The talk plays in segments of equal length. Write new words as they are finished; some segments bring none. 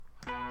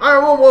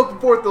Alright, well, welcome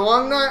forth the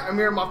long night. I'm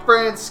here with my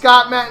friends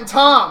Scott, Matt, and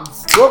Tom.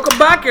 Welcome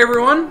back,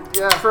 everyone.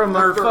 Yeah, from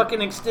our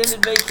fucking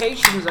extended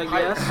vacations, I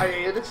guess.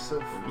 Hiatus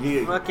of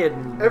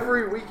fucking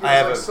every week. It's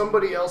like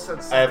somebody else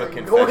had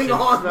something going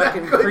on.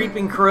 Fucking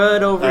creeping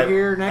crud over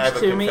here next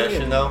to me. I have a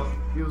confession,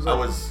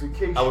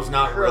 though. I was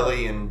not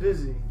really in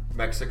busy.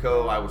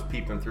 Mexico. I was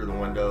peeping through the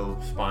window,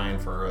 spying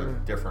for a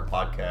different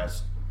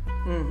podcast,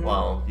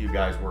 while you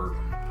guys were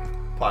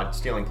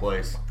stealing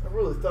plays. I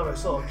really thought I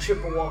saw a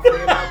Chippewa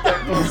fan out there.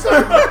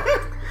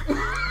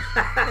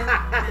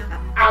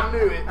 I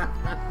knew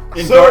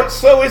it.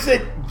 So is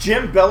it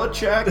Jim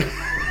Belichick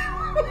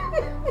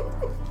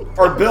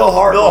or Bill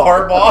Harbaugh? Bill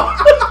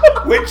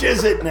Harbaugh. Which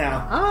is it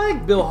now? I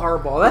like Bill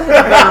Harbaugh.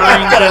 That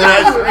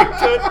has a better ring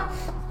to it.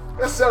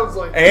 That sounds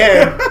like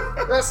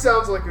that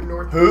sounds like a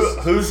Northeast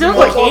who's sounds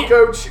the like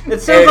coach.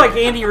 It sounds like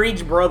Andy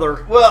Reid's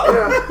brother. Well,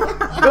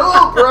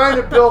 Bill O'Brien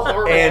and Bill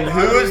Harbaugh. And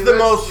who is the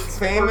most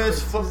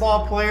famous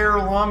football player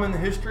alum in the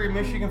history of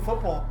Michigan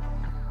football?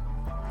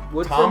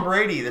 Tom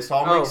Brady. This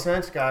all makes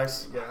sense,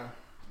 guys. Yeah,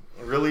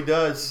 it really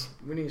does.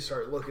 We need to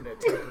start looking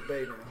at Tampa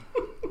Bay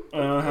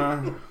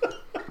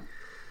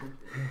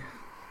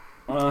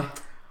now.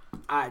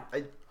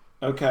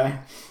 Okay.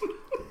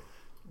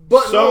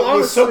 But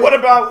so what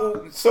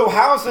about? So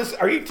how's this?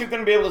 Are you two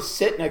going to be able to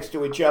sit next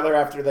to each other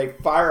after they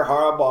fire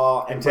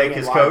Harbaugh and take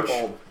his coach?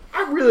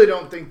 I really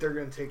don't think they're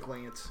going to take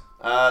Lance.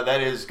 That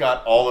has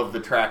got all of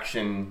the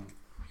traction.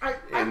 I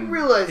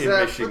realize in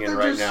that, Michigan but that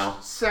right just now.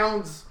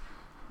 Sounds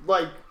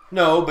like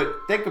no, but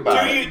think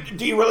about it.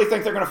 Do you really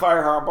think they're going to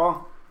fire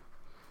Harbaugh?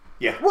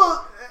 Yeah.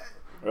 Well.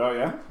 Oh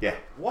yeah. Yeah.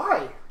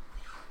 Why?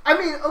 I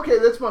mean, okay,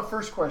 that's my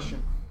first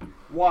question.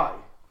 Why?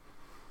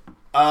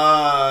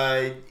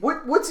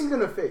 What's he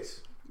gonna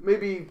face?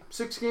 Maybe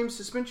 6-game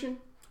suspension?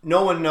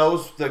 No one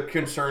knows. The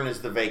concern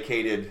is the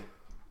vacated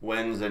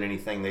wins and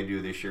anything they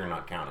do this year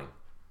not counting.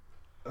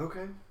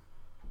 Okay.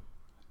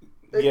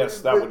 Yes,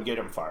 that would get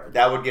him fired.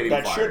 That would get him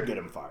fired. That should get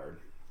him fired.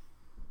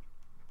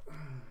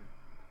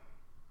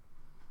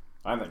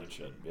 I think it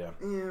should, yeah.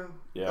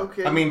 Yeah.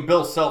 Okay. I mean,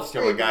 Bill Self's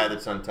still a guy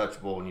that's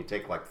untouchable when you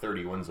take like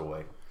 30 wins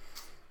away.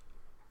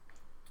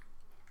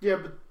 Yeah,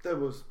 but that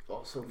was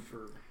also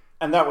for...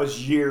 And that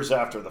was years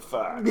after the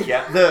fact.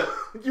 Yeah,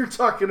 You're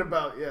talking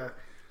about,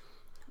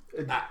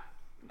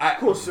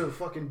 close to a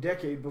fucking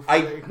decade before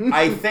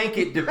I think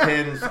it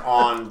depends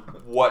on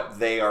what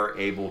they are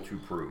able to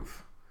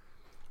prove.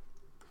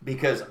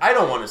 Because I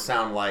don't want to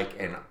sound like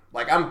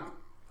I'm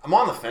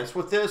on the fence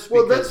with this.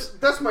 Well,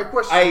 that's my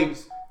question.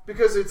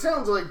 Because it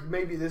sounds like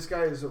maybe this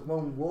guy is a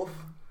lone wolf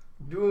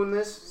doing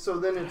this, so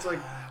then it's like...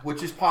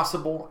 Which is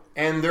possible.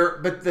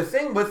 But the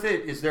thing with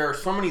it is there are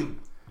so many...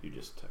 You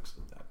just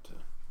texted that to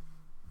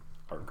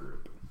our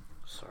group.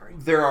 Sorry.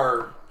 There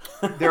are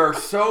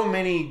so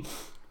many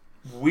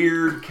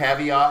weird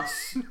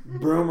caveats...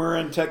 Broomer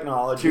and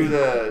technology.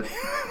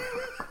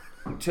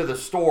 To the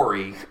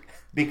story,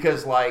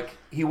 because,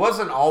 he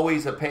wasn't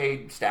always a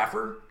paid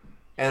staffer,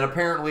 and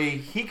apparently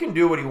he can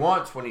do what he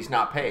wants when he's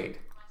not paid.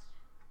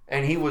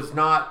 And he was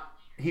not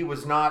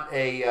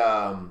a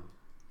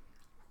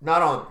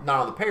not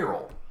on the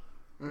payroll.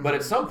 Mm-hmm. But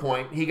at some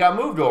point he got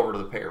moved over to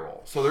the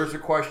payroll. So there's a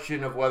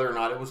question of whether or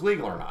not it was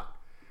legal or not.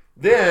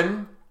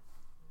 Then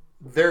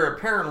there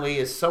apparently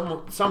is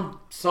some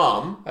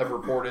have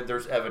reported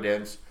there's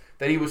evidence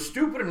that he was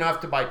stupid enough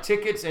to buy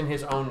tickets in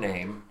his own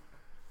name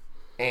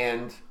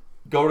and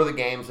go to the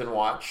games and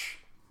watch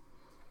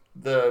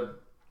the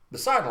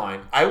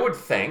sideline. I would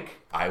think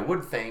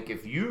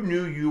if you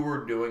knew you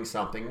were doing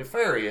something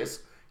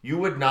nefarious, you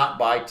would not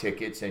buy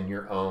tickets in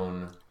your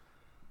own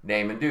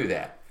name and do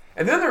that.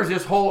 And then there's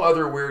this whole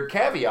other weird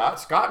caveat.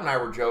 Scott and I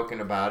were joking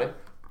about it.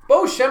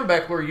 Bo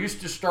Schembechler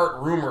used to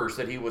start rumors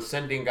that he was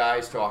sending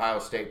guys to Ohio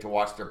State to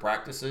watch their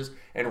practices,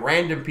 and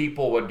random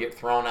people would get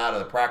thrown out of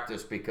the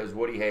practice because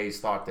Woody Hayes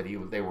thought that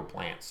they were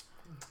plants.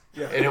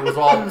 Yeah. And it was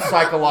all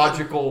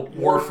psychological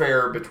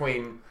warfare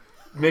between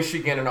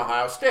Michigan and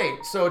Ohio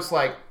State. So it's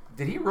like,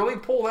 did he really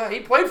pull that? He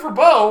played for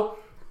Bo.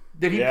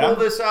 Did he pull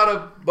this out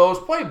of Bo's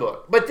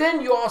playbook? But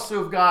then you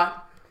also have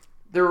got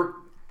their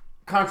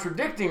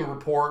contradicting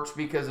reports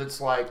because it's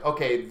like,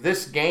 okay,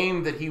 this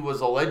game that he was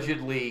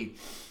allegedly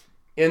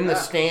in the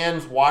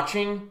stands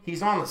watching,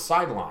 he's on the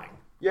sideline.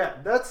 Yeah,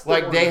 that's the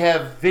one. They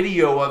have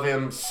video of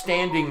him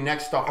standing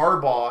next to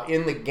Harbaugh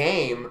in the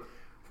game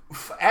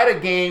at a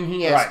game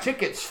he has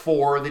tickets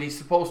for that he's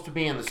supposed to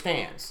be in the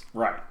stands.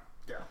 Right.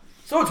 Yeah.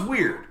 So it's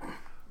weird.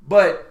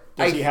 But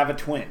does he have a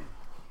twin?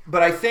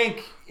 But I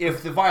think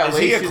if the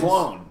violations... Is he a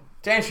clone?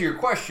 To answer your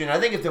question, I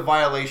think if the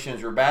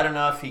violations are bad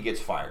enough, he gets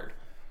fired.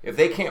 If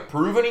they can't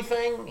prove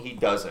anything, he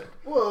doesn't.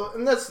 Well,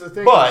 and that's the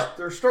thing. But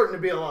there's starting to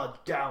be a lot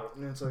of doubt.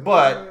 And it's like...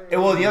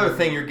 the other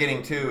thing you're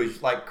getting to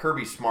is like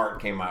Kirby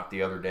Smart came out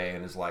the other day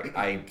and is like,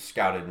 I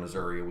scouted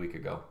Missouri a week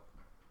ago.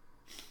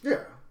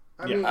 Yeah.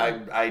 I mean,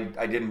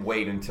 I didn't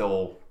wait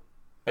until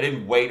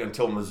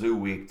Mizzou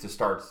week to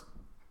start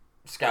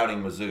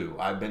scouting Mizzou.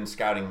 I've been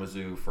scouting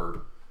Mizzou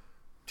for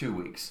 2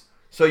 weeks.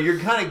 So you're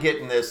kind of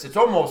getting this. It's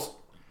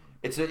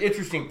an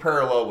interesting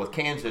parallel with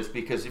Kansas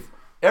because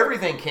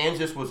everything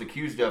Kansas was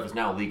accused of is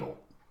now legal.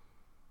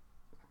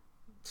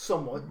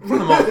 Somewhat. For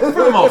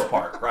the most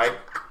part, right?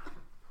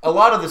 A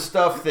lot of the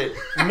stuff that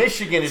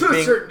Michigan is to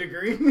being... a certain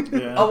degree.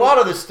 A lot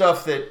of the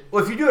stuff that...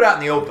 Well, if you do it out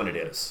in the open, it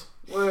is.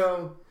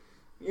 Well,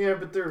 yeah,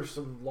 but there's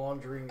some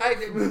laundering.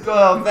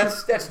 Well,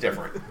 that's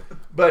different.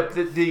 But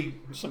the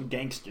some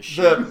gangster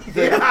shit.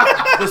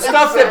 The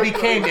stuff that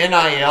became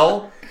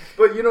NIL...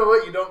 But you know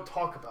what? You don't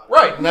talk about it.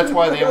 Right, and that's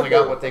why they only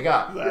got what they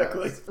got.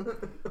 Exactly. Yes.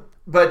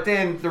 But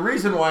then the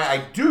reason why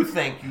I do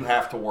think you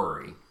have to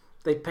worry...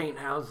 They paint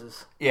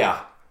houses.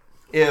 Yeah.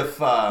 If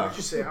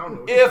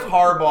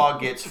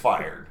Harbaugh gets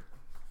fired,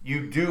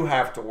 you do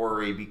have to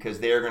worry because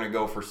they are going to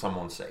go for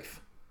someone safe.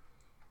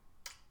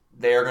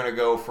 They are going to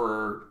go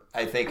for,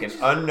 I think, an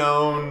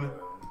unknown,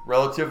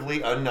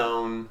 relatively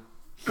unknown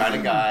kind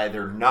of guy.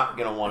 They're not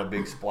going to want a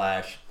big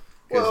splash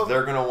because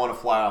they're going to want to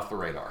fly off the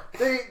radar.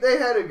 They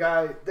had a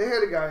guy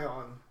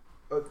on,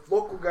 a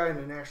local guy and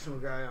a national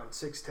guy on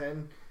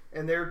 610,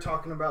 and they were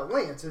talking about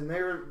Lance, and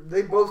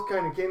they both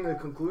kind of came to the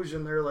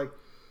conclusion, they're like,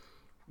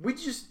 we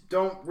just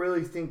don't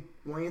really think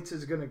Lance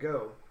is going to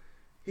go.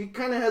 He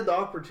kind of had the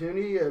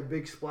opportunity, a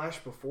big splash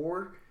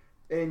before,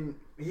 and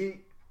he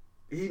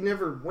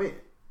never went.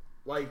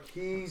 Like,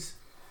 he's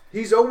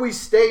always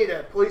stayed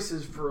at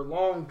places for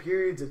long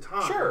periods of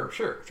time.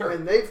 Sure.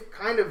 And they've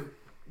kind of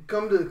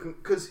come to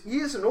because he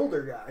is an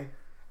older guy,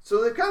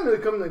 so they've kind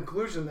of come to the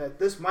conclusion that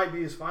this might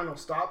be his final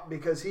stop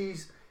because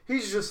he's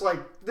just like,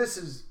 this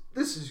is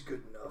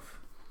good enough.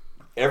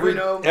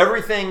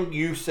 Everything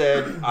you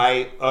said,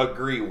 I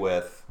agree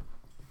with.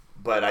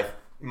 But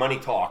money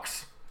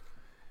talks.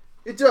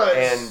 It does.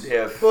 And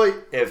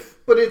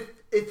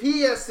if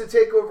he has to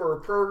take over a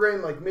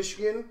program like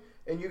Michigan,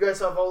 and you guys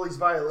have all these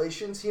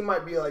violations, he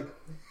might be like,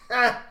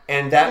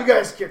 you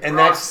guys kick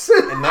rocks.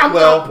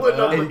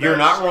 And you're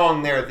not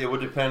wrong there. It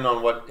would depend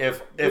on what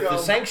if the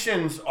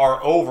sanctions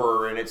are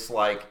over and it's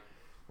like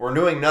we're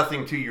doing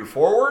nothing to you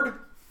forward,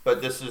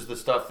 but this is the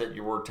stuff that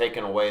you were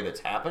taking away that's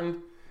happened.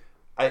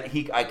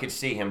 I could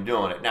see him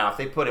doing it. Now, if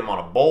they put him on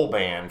a bowl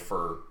ban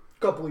for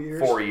couple of years,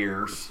 4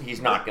 years,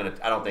 he's not going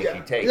to. I don't think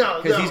he'd take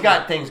it because he's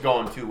got things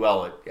going too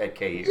well at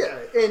KU. Yeah,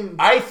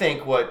 and I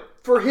think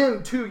for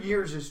him 2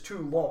 years is too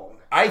long.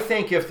 I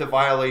think if the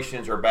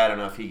violations are bad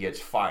enough, he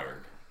gets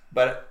fired.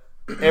 But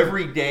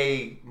every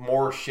day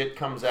more shit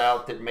comes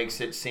out that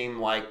makes it seem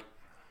like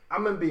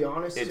I'm gonna be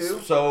honest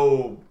it's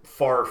so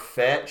far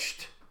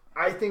fetched.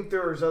 I think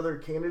there's other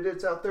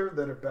candidates out there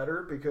that are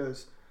better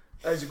because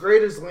as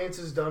great as Lance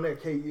has done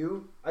at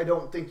KU, I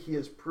don't think he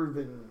has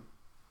proven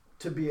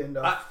to be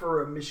enough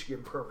for a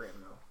Michigan program,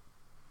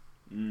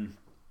 though.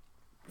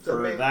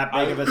 For that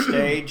big of a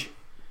stage?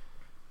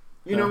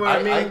 You know what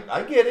I mean?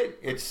 I get it.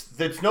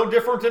 It's no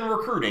different than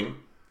recruiting.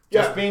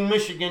 Just being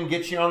Michigan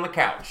gets you on the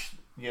couch.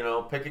 You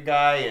know, pick a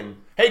guy and,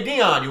 hey,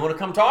 Dion, you want to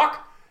come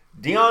talk?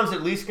 Dion's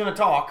at least going to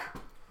talk.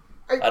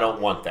 I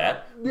don't want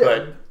that. Yeah,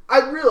 but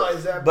I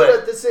realize that, but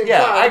at the same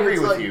time, I agree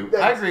with you.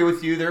 I agree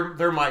with you.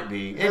 There might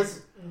be.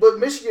 But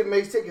Michigan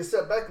may take a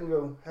step back and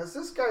go, has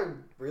this guy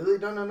really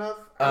done enough?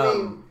 I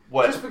mean,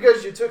 just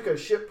because you took a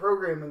shit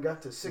program and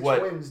got to 6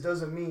 wins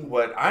doesn't mean...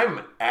 What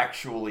I'm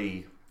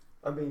actually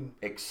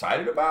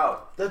excited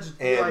about... That's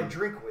like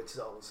Drinkwitz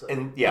all of a sudden.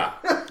 And, yeah.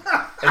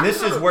 And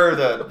this is where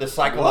the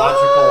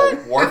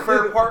psychological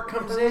warfare part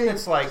comes in.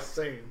 It's like...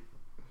 Same.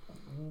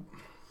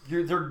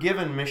 They're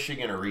giving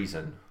Michigan a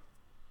reason.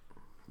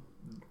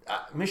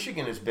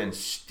 Michigan has been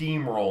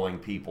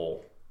steamrolling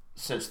people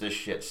since this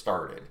shit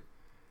started.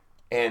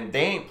 And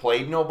they ain't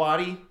played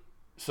nobody,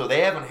 so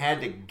they haven't had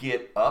to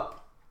get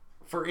up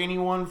for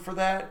anyone for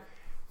that.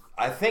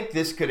 I think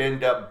this could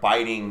end up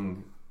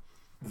biting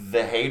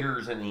the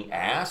haters in the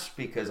ass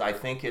because I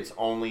think it's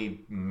only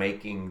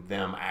making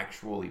them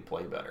actually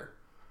play better.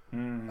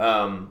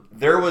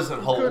 There was a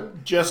whole...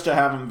 Just to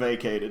have them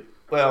vacated.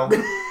 Well,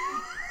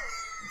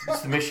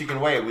 it's the Michigan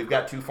way. We've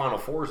got 2 Final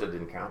Fours that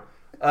didn't count.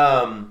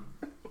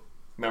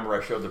 Remember,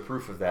 I showed the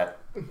proof of that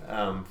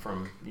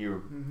from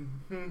you,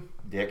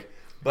 Dick.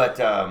 But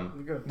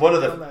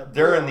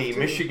during the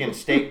Michigan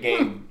State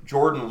game,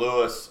 Jordan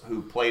Lewis,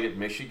 who played at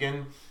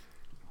Michigan,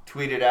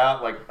 tweeted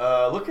out, like,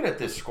 looking at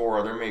this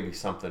score, there may be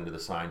something to the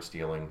sign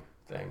stealing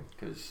thing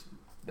because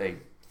they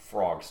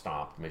frog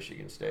stomped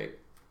Michigan State.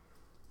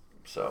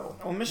 So,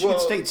 Michigan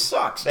State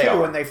sucks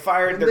too, and they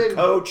fired their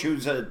coach,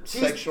 who's a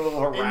sexual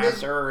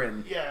harasser,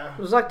 and it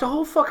was like the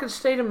whole fucking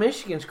state of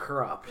Michigan's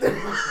corrupt.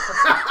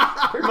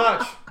 Pretty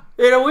much.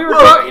 You know,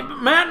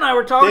 Matt and I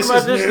were talking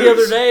about this the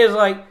other day. Is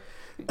like,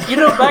 you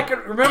know,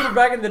 remember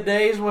back in the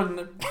days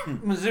when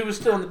Mizzou was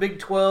still in the Big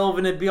 12,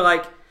 and it'd be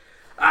like,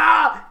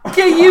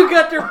 KU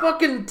got their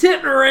fucking tit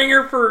in a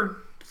ringer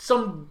for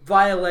some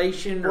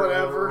violation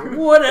or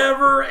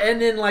whatever,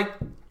 and then like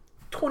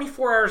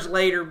 24 hours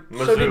later,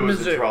 so did Mizzou.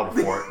 Was in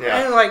trouble for it.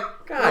 Yeah. And like,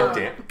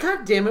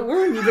 God damn it,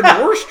 we're in even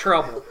worse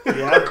trouble.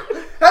 Yeah.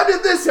 How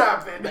did this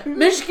happen?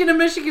 Michigan and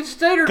Michigan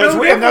State are because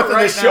we have nothing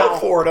to show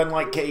for it,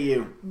 unlike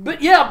KU.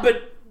 But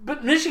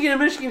Michigan and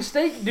Michigan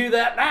State do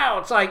that now.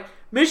 It's like,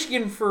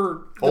 Michigan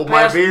for the Hold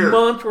my past beer.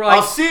 month were like,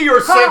 I'll see your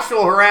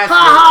sexual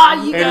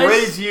harassment you and guys,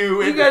 raise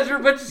you. You guys are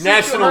a bunch of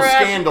national sexual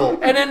scandal.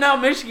 And then now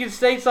Michigan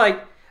State's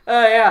like,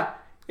 yeah,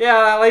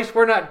 at least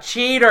we're not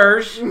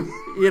cheaters.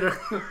 You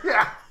know.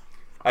 Yeah.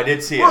 I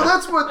did see it. Well,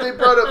 that's what they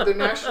brought up. The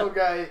national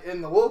guy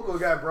and the local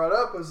guy brought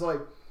up was like,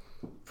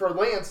 for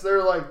Lance,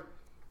 they're like,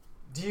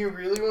 do you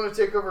really want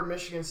to take over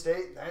Michigan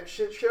State? That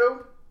shit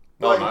show?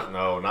 No, Like,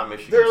 not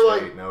Michigan they're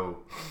State. like- No.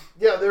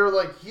 Yeah, they were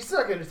like, he's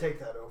not going to take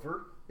that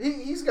over.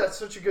 He's got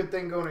such a good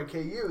thing going at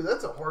KU.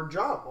 That's a hard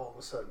job all of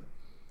a sudden.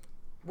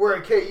 Where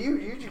at KU,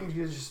 you can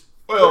just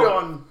put it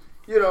on,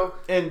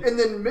 and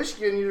then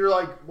Michigan, you're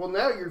like, well,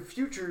 now your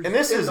future's And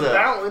this in is the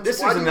balance. this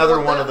Why is do you another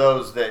want one that? of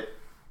those that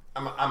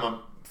I'm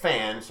a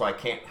fan, so I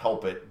can't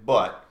help it.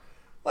 But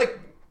like,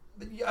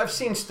 I've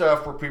seen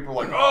stuff where people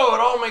are like, oh, it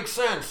all makes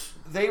sense.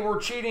 They were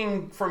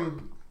cheating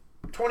from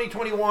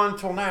 2021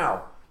 till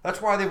now.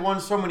 That's why they've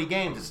won so many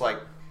games. It's like,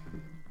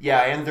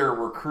 yeah, and their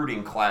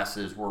recruiting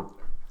classes were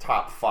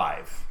top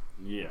 5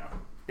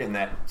 in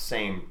that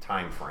same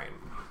time frame.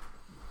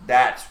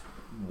 That's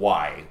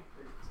why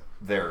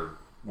they're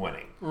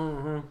winning.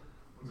 Mm-hmm.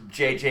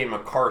 J.J.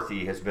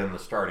 McCarthy has been the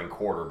starting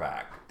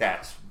quarterback.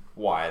 That's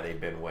why they've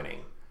been winning.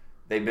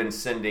 They've been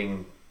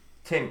sending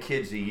 10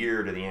 kids a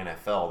year to the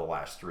NFL the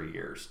last 3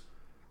 years.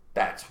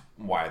 That's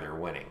why they're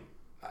winning.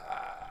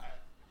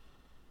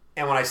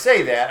 And when I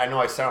say that, I know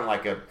I sound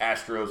like an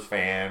Astros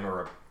fan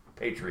or a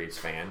Patriots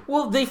fan.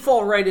 Well, they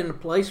fall right into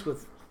place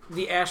with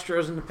the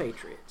Astros and the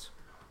Patriots.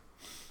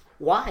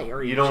 Why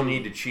are You don't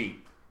need to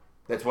cheat.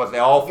 That's what they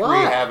all three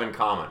Why? have in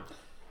common.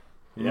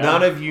 Yeah.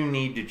 None of you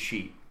need to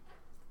cheat.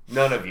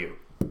 None of you.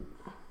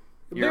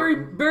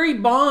 Barry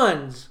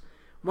Bonds,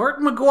 Mark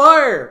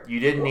McGuire. You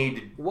didn't need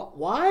to.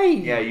 Why?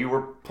 Yeah, you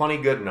were plenty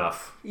good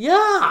enough.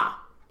 Yeah.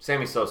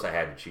 Sammy Sosa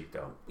had to cheat,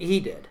 though. He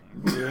did.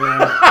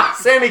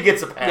 Sammy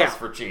gets a pass Yeah.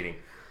 for cheating.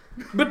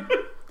 But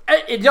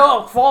it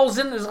all falls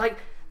in as like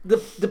the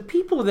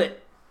people that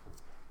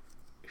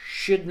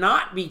should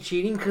not be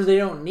cheating because they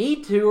don't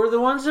need to are the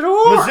ones that are.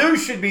 Mizzou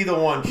should be the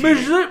one cheating.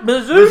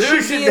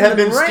 Mizzou should have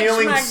been right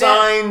stealing smack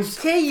signs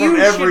dab. KU from should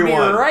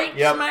everyone. be right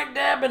Yep. smack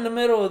dab in the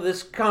middle of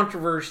this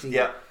controversy.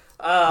 Yep.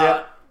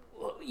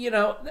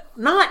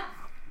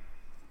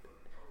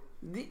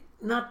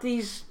 Not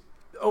these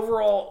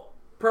overall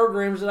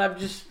programs that I've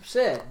just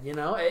said.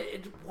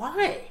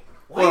 Why?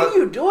 Why Well, are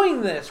you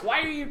doing this?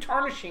 Why are you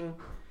tarnishing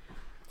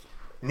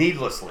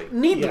Needlessly.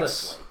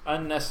 needlessly? Yes,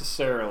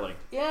 unnecessarily.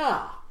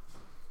 Yeah.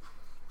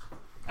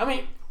 I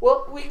mean,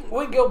 well,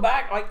 we go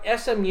back, like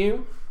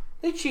SMU,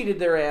 they cheated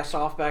their ass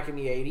off back in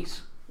the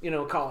 80s,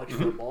 college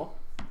football.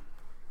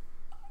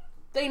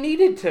 They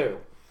needed to.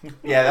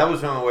 Yeah, that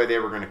was the only way they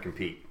were going to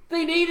compete.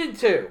 They needed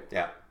to.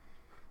 Yeah.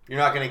 You're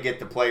not going to get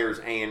the players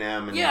A&M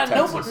and Yeah,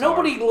 Texas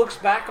nobody looks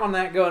back on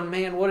that going,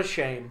 man, what a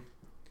shame.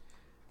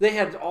 They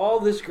had all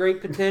this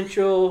great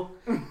potential,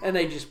 and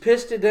they just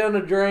pissed it down the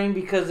drain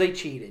because they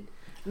cheated.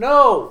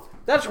 No,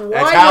 that's why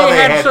That's how they they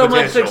had had so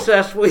much potential.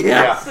 success.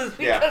 Yes, Yeah, it's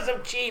because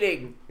of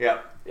cheating. Yeah.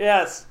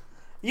 Yes,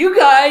 you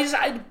guys,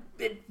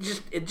 it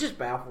just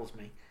baffles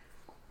me.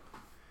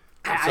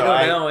 I So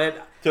don't know.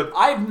 took-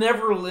 I've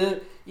never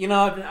lived.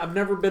 I've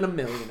never been a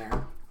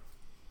millionaire.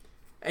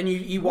 And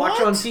you watch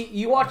What? on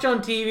you watch on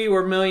TV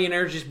where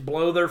millionaires just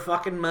blow their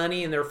fucking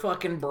money and they're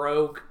fucking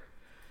broke.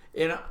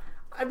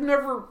 I've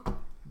never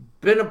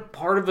been a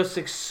part of a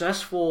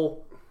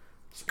successful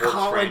Sports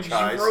college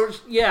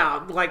franchise.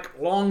 yeah, like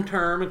long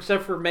term,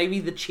 except for maybe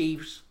the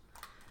Chiefs.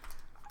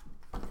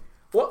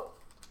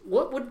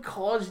 What would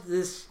cause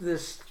this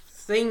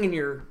thing in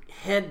your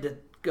head to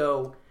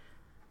go,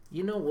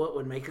 what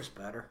would make us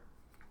better?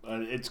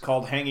 It's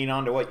called hanging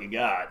on to what you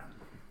got.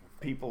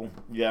 People,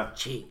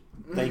 Cheat.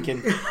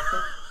 thinking.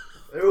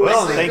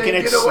 Well, thinking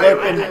it's get away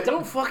with slipping. I it.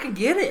 don't fucking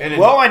get it. And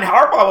Well, and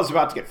Harbaugh was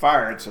about to get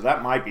fired, so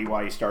that might be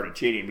why he started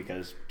cheating,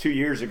 because 2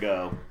 years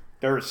ago,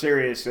 they were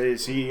serious.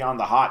 Is he on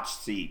the hot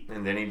seat?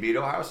 and then he beat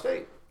Ohio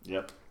State.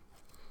 Yep.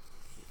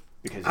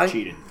 Because he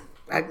cheated.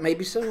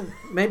 Maybe so.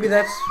 Maybe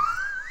that's.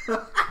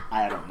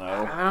 I don't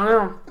know.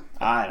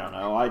 I don't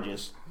know.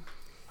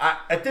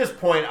 At this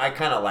point, I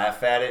kind of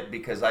laugh at it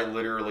because I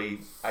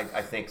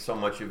think so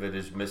much of it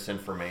is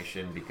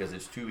misinformation because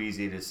it's too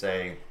easy to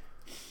say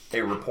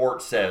a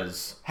report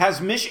says.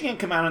 Has Michigan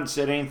come out and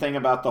said anything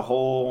about the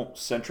whole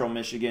Central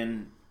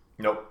Michigan?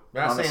 Nope.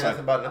 They're not saying Honestly.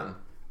 nothing about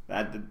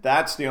nothing.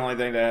 That's the only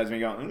thing that has me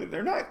going.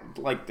 They're not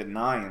like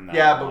denying that.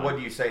 Yeah, but what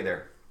do you say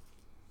there?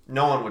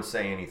 No one would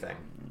say anything.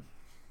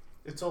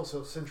 It's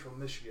also Central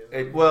Michigan.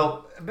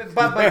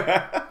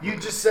 But You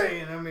just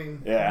saying, I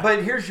mean. Yeah.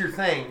 But here's your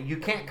thing: you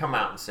can't come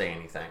out and say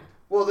anything.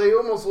 Well, they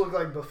almost look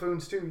like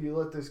buffoons too. You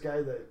let this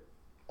guy that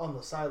on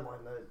the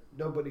sideline that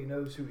nobody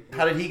knows who he is.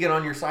 How did he get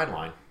on your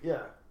sideline? Yeah.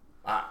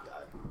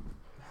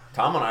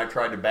 Tom and I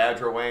tried to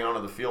badger our way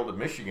onto the field at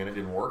Michigan. It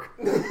didn't work.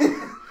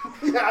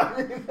 Yeah.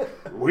 I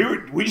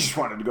mean, we just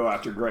wanted to go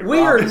after Greg. We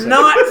are Robinson.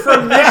 not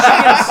from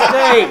Michigan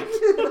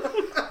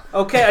State.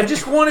 Okay, I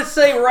just want to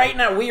say right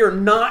now, we are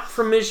not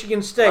from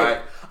Michigan State.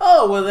 Right.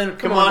 Oh, well then,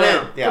 come on on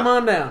down. in. Yeah. Come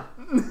on down.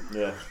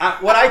 Yeah.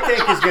 What I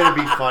think is going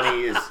to be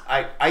funny is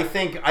I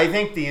think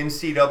the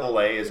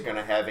NCAA is going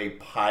to have a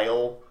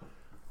pile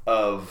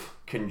of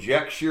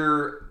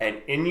conjecture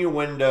and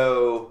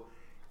innuendo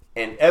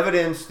and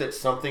evidence that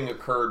something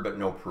occurred but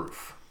no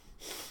proof.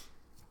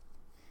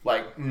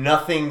 Like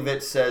nothing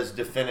that says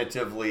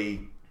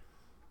definitively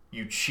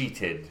you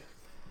cheated.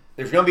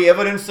 There's going to be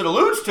evidence that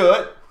alludes to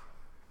it.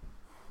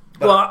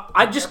 Well,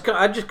 I just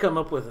come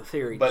up with a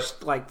theory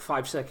just like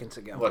 5 seconds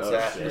ago. What's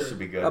that? Shit. This would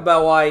be good.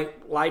 About why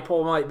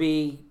Leipold might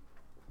be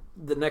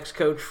the next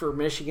coach for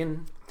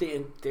Michigan,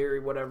 in theory,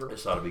 whatever.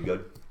 This ought to be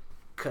good.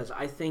 Because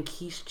I think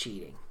he's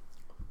cheating.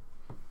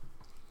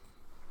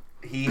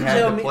 He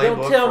had the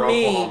playbook for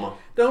Oklahoma.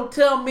 Don't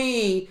tell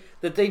me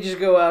that they just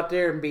go out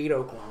there and beat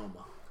Oklahoma.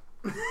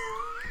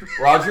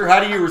 Roger,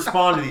 how do you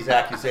respond to these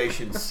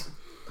accusations?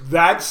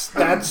 That's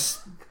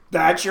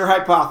your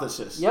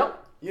hypothesis.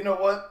 Yep. You know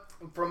what?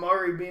 From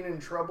already being in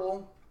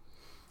trouble,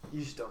 you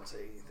just don't say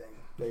anything.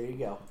 There you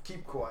go.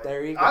 Keep quiet.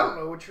 There you go. I don't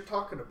know what you're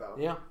talking about.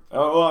 Yeah.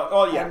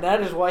 Oh, yeah. And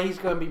that is why he's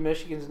going to be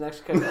Michigan's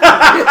next coach. He knows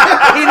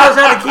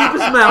how to keep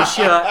his mouth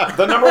shut.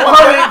 The number one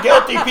thing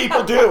guilty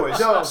people do is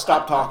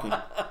stop talking.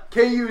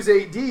 KU's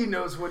AD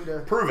knows when to...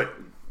 Prove it.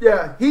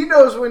 Yeah, he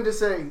knows when to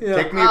say... Yeah.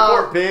 Take me to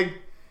court, pig.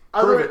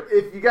 Prove it.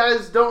 If you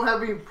guys don't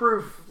have any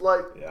proof,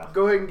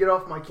 go ahead and get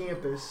off my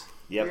campus.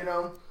 Yep. You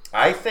know?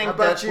 I think How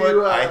about that's you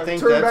what I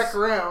think turn that's back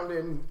around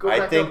and go I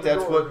back think out the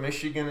that's door. what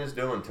Michigan is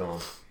doing to him.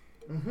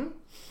 Mm-hmm.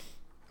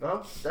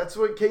 Well, that's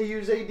what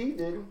KU's AD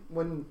did.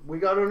 When we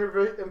got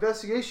under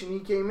investigation,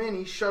 he came in,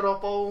 he shut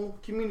off all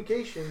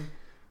communication.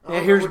 Yeah,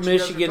 here's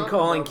Michigan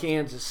calling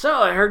Kansas. So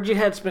I heard you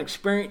had some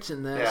experience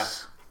in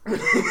this. By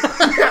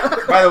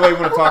the way, we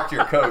want to talk to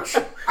your coach.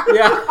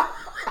 Yeah.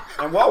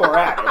 And while we're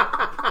at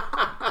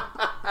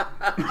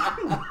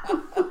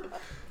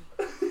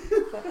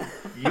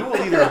You will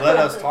either let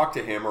us talk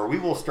to him or we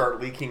will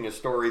start leaking a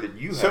story that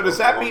you have. so does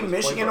that mean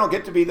Michigan will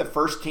get to be the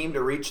first team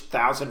to reach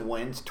 1,000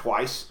 wins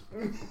twice?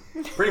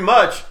 Pretty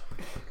much.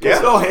 Because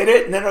they'll hit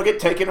it and then it'll get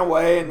taken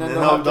away and then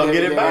they'll get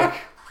it again.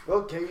 back.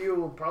 Well, KU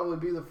will probably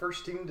be the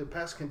first team to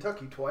pass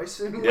Kentucky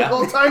twice in Yeah.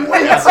 all-time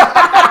wins.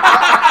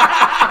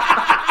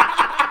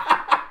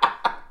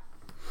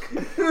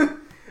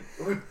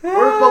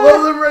 We're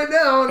below them right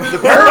now, and the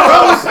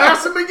parallels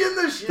pass them again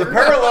this year. The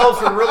parallels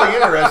are really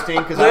interesting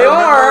because They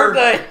are, aren't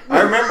they?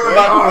 I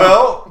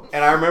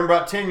remember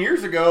about 10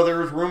 years ago there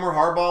was rumor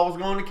Harbaugh was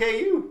going to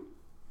KU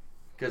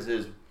because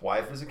his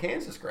wife is a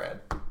Kansas grad.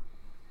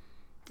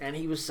 And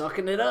he was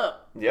sucking it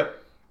up.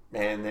 Yep.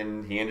 And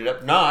then he ended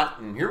up not,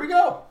 and here we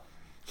go.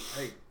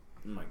 Hey,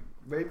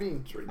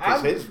 maybe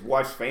Because his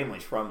wife's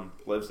family's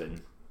lives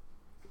in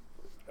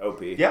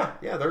OP. Yeah,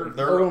 they're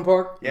Overland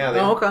Park? Yeah,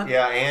 okay.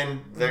 Yeah,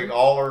 and they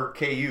all are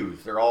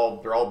KUs. They're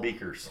all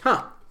Beakers.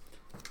 Huh.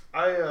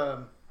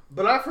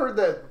 But I've heard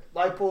that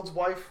Leipold's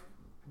wife,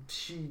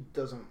 she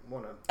doesn't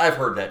want to. I've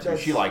heard that too.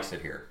 She likes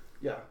it here.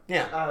 Yeah.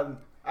 Yeah.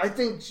 I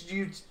think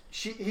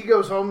he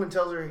goes home and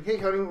tells her, "Hey,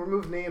 honey, we're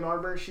moving to Ann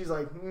Arbor." She's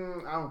like,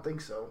 "I don't think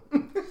so."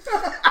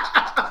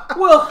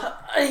 Well,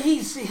 he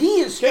is.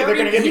 Yeah, they're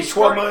going to give you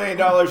 $12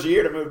 million a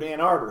year to move to Ann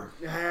Arbor.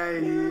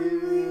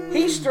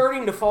 He's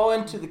starting to fall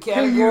into the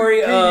category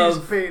KU's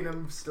of paying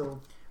him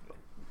still.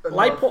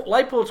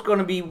 Leipold's going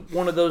to be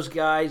one of those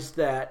guys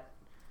that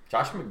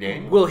Josh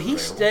McDaniels. will he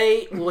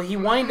stay? Will he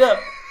wind up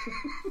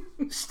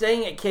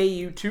staying at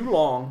KU too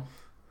long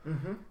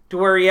to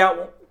where he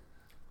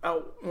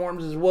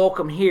outwarms his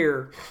welcome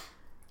here,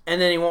 and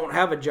then he won't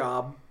have a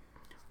job,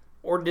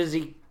 or does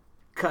he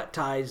cut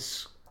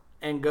ties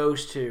and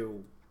goes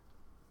to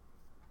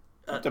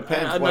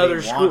Depends another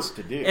what he school? wants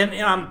to do. And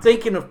I'm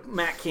thinking of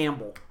Matt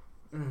Campbell.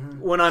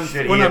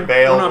 Should he have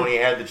bailed when he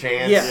had the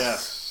chance?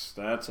 Yes. Yes,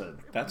 that's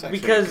actually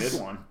Because a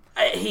good one.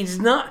 He's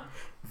not.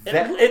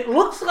 It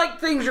looks like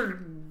things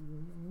are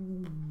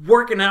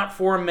working out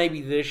for him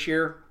maybe this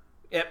year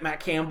at Matt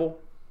Campbell.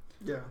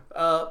 Yeah.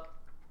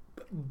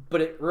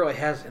 But it really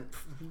hasn't.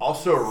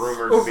 Also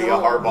rumored to be a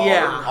Harbaugh.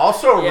 Yeah.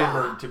 Also Yeah.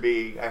 rumored to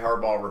be a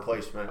Harbaugh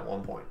replacement at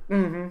one point.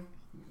 Mm-hmm.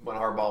 When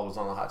Harbaugh was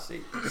on the hot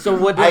seat. So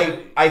what?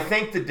 I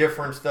think the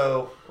difference,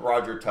 though,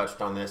 Roger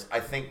touched on this. I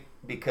think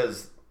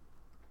because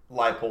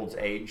Leipold's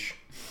age.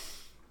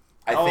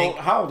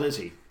 How old is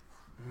he?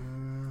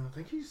 I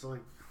think he's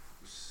like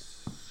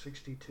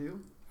 62.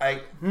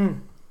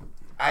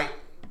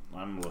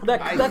 I'm looking.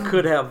 That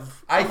could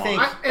have. I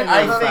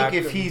think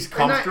if he's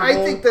comfortable, I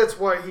think that's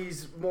why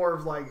he's more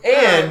of like,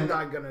 And- I'm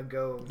not gonna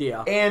go.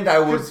 Yeah. and I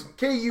would, Because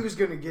KU's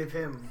gonna give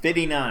him.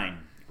 59.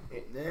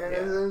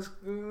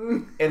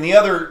 and the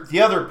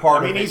other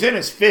part I mean, of he's it, in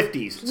his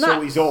 50s, so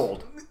Not- he's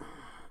old.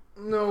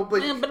 No,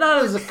 but But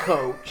not as a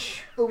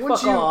coach. But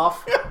once Fuck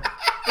off.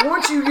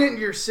 once you get into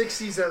your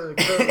 60s as a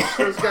coach,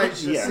 those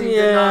guys just seem to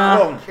Yeah.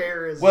 not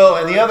care as well,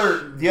 and much.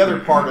 the other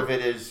part of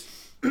it is,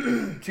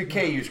 to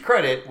KU's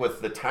credit, with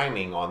the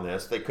timing on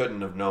this, they couldn't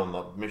have known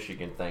the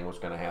Michigan thing was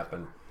going to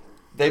happen.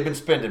 They've been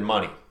spending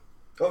money.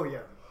 Oh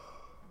yeah.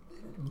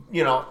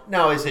 You know,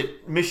 now is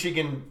it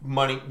Michigan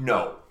money?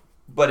 No,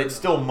 but it's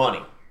still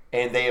money,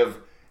 and they have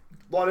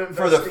A lot of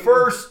for the investing.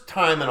 first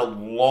time in a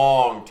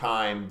long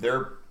time,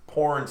 they're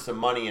pouring some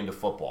money into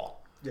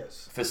football.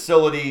 Yes.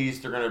 Facilities,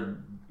 they're going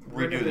to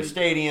redo the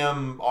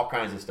stadium, all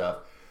kinds of stuff.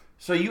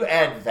 So you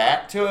add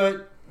that to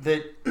it,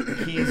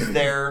 that he's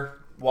there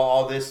while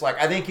all this,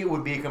 like, I think it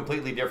would be a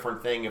completely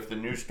different thing if the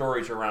news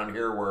stories around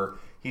here were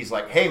he's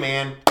like, hey,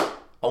 man,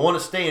 I want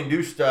to stay and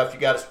do stuff. You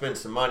got to spend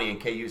some money.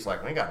 And KU's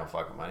like, we ain't got no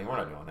fucking money. We're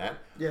not doing that.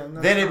 Yeah. No,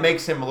 Then it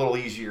makes him a little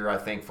easier, I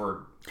think,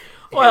 for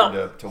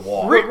him to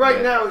walk.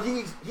 Right now,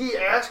 he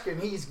asked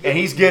and he's getting. And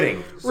he's getting.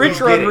 Rich He's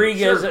getting.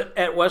 Rodriguez Sure.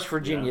 at West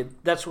Virginia,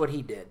 that's what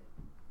he did.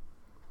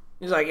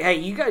 He's like, hey,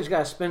 you guys got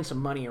to spend some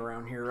money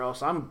around here or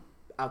else I'm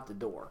out the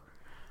door.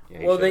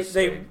 Yeah, Well, they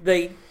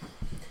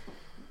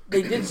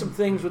did some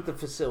things with the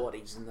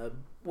facilities and the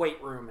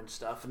weight room and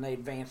stuff, and they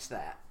advanced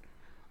that.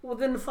 Well,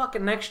 then the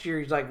fucking next year,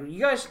 he's like, you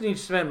guys need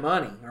to spend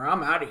money or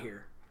I'm out of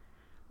here.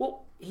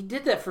 Well, he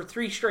did that for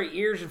 3 straight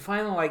years, and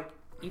finally, like,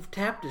 you've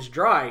tapped us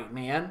dry,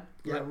 man.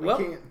 Yeah, Like, we well,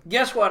 can't.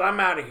 guess what? I'm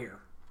out of here.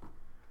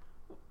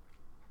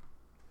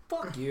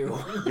 Fuck you.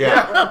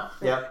 Yeah.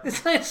 Yeah.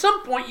 At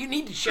some point, you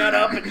need to shut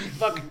up and just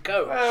fucking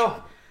coach.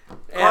 Well,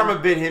 karma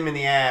bit him in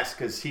the ass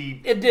because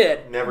he It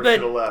did. never But,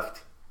 should have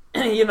left.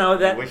 You know, I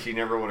that. wish he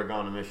never would have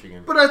gone to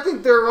Michigan. But I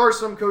think there are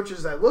some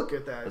coaches that look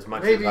at that. As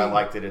much Maybe, as I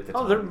liked it at the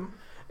time.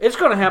 It's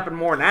going to happen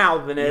more now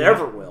than it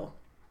ever will.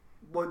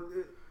 What,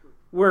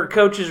 Where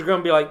coaches are going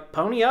to be like,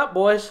 pony up,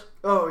 boys.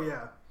 oh,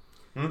 yeah.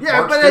 Yeah,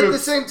 Mark but at Stoops. the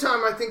same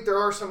time, I think there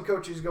are some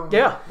coaches going,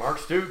 Yeah. Mark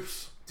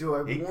Stoops. do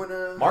I want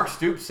to? Mark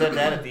Stoops said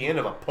that at the end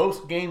of a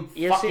post-game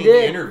Yes, he fucking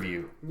did.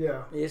 interview.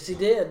 Yeah. Yes, he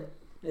did.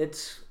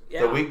 It's,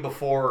 yeah. The week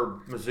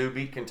before Mizzou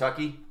beat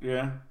Kentucky,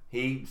 Yeah.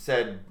 he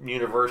said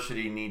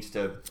university needs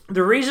to.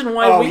 The reason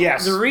why Oh, we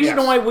yes, the reason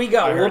yes. why we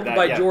got I heard whooped that,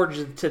 by yeah.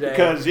 Georgia today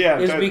Because, yeah,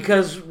 is that-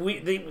 because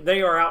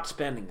they are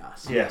outspending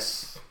us.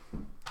 Yes.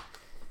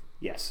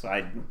 Yes,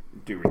 I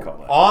do recall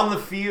that. On the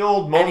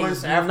field, moments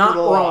he's after not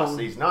the loss. wrong.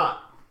 He's not.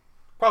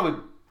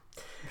 Probably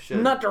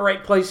should. Not the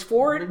right place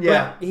for it,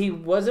 Yeah. but he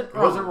wasn't He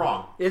wrong. wasn't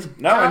wrong. It's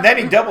No, and then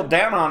he doubled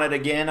down on it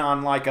again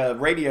on like a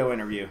radio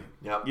interview.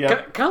 Yep.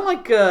 Yeah. kind of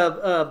like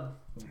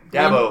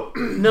Dabo.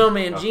 no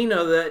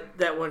Mangino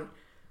that went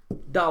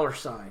dollar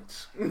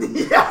signs.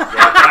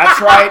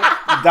 That's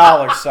right.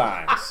 Dollar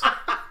signs.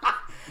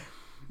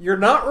 You're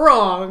not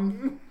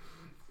wrong.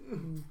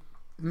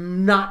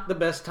 Not the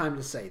best time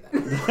to say that.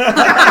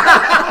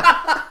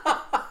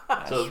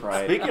 So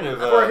right. speaking of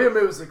For him,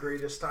 it was the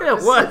greatest time. It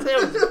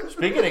was.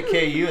 speaking of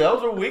KU, that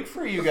was a week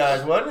for you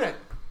guys, wasn't it?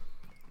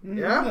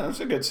 Yeah. That was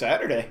a good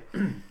Saturday.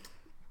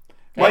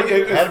 Had-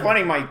 It's had a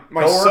funny, my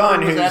Coworker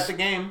son was who's at the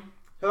game.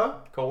 Huh?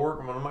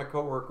 One of my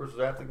coworkers was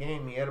at the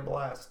game. He had a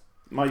blast.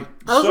 my I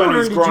was son wondering,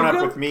 who's did grown you up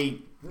go? with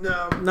me.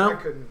 No, No? I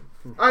couldn't.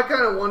 I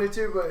kind of wanted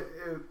to, but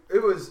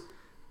it was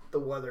the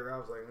weather. I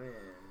was like, man.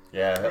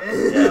 Yeah,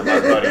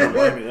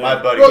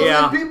 my buddy. Well,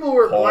 Yeah. then people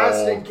were Cold.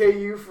 blasting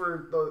KU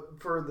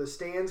for the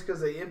stands because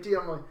they empty.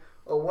 I'm like,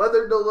 a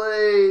weather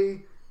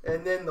delay,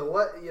 and then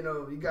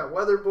you got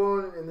weather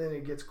blowing, and then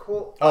it gets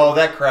cold. Oh,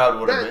 that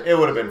crowd would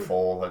have been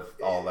full if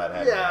all that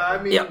had. Yeah,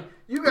 I mean, Yep.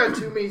 you got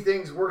too many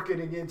things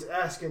working against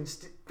asking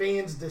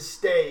fans to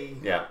stay.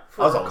 yeah,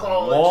 for that was a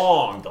college.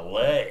 long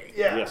delay.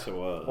 Yeah, Yes, it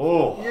was.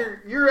 Oh,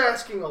 you're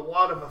asking a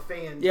lot of a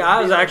fan. Yeah, to I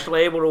be was like-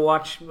 actually able to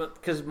watch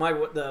because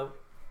the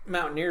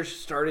Mountaineers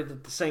started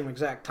at the same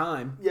exact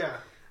time. Yeah.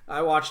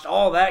 I watched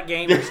all that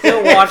game and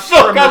still watched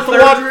Still from, got the to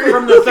third, watch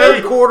from the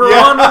third quarter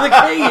Yeah. on to the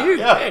KU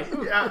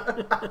game.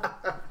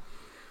 Yeah.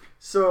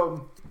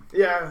 So,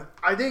 yeah,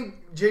 I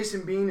think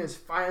Jason Bean is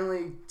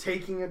finally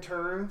taking a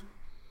turn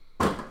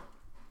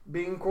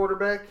being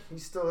quarterback. He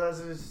still has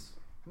his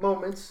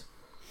moments.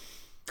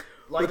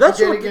 Like But that's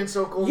he did what against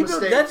Oklahoma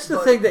State. that's the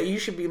but- thing that you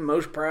should be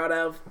most proud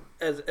of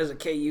as a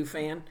KU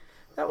fan.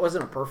 That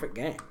wasn't a perfect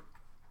game.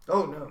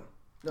 Oh, no.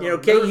 You know,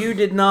 KU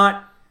did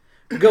not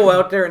go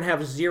out there and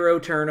have 0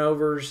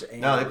 turnovers.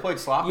 And, no, they played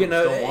sloppy. You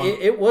know, still won.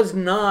 it was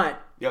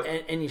not,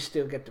 Yep. and you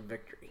still get the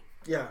victory.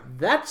 Yeah.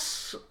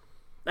 That's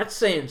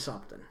saying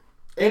something.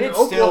 And it's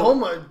still-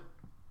 Oklahoma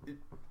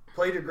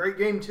played a great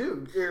game,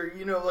 too.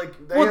 You know,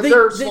 like, they Well, had they-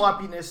 their they-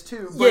 sloppiness,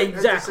 too. But Yeah, at the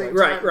exactly. same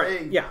Right, time, right.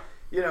 they, Yeah.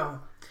 You know,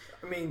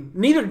 I mean,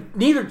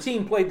 Neither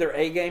team played their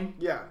A game,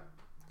 yeah.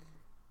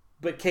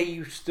 but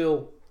KU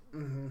still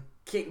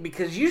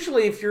because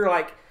usually if you're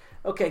like,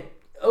 okay,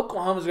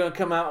 Oklahoma's going to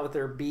come out with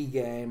their B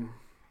game,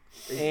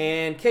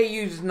 and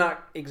KU's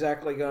not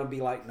exactly going to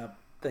be lighting up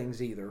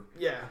things either.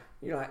 Yeah.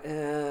 You're like,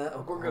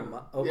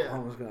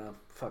 Oklahoma's going to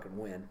fucking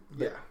win.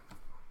 But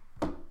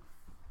Yeah.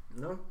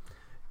 No.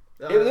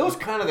 It was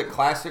kind of the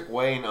classic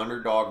way an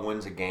underdog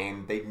wins a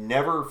game. They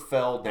never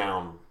fell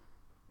down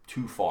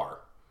too far.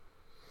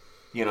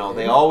 You know,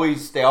 they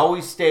always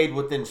stayed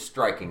within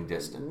striking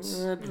distance.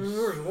 There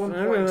was one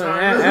point in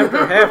time. After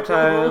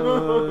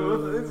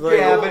halftime,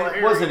 Yeah, but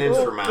it wasn't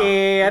insurmountable.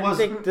 okay, It I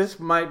wasn't- think this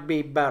might be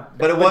about.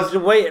 But it was- the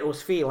way it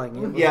was feeling.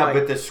 It was Yeah, like,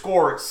 but the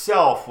score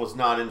itself was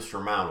not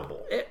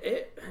insurmountable.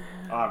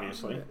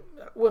 Obviously.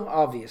 well,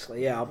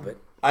 obviously, yeah, but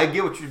I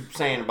get what you're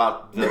saying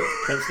about the.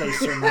 Because they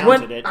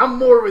surmounted it. I'm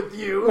more with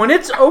you. when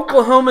it's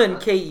Oklahoma and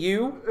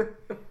KU,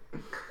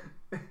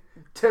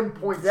 10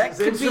 points That is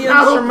could be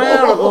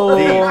insurmountable.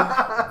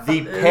 insurmountable.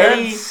 The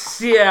petty,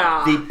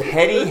 Yeah. the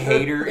petty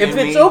hater If in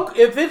it's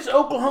me. if it's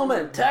Oklahoma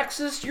and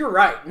Texas, you're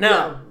right.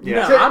 No,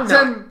 Yeah. no, I'm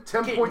 10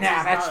 not. points Nah,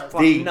 is that's not.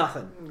 fucking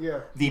nothing. Yeah.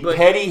 The But-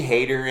 petty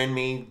hater in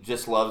me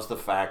just loves the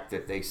fact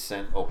that they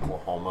sent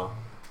Oklahoma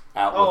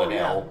out with an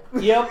L.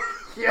 Yep.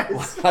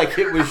 Yes. Like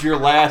it was your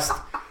last.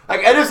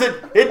 Like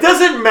it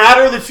doesn't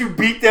matter that you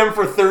beat them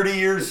for 30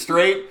 years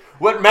straight.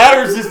 What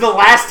matters is the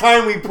last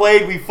time we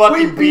played, we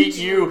fucking beat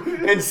you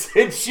and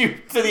sent you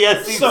to the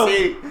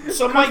SEC.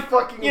 So my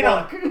fucking you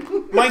know, luck.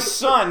 my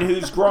son,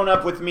 who's grown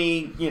up with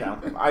me, you know,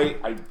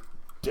 I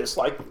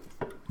dislike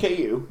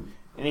KU,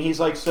 and he's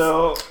like,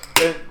 so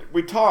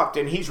we talked,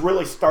 and he's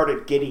really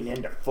started getting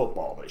into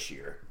football this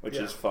year, which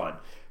is fun.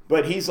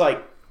 But he's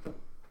like,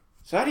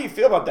 so how do you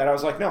feel about that? I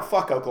was like, no,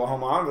 fuck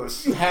Oklahoma. I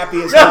was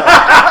happy as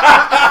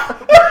hell.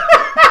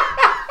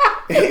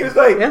 He was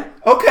like,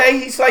 okay.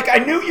 He's like, I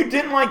knew you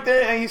didn't like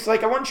that. And he's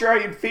like, I wasn't sure how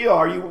you'd feel.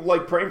 Are you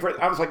like praying for it?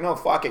 I was like, no,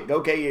 fuck it.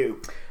 Go KU.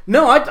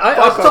 No, I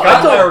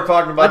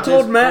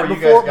told Matt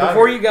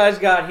before you guys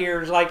got here.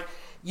 It's like,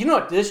 you know,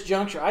 at this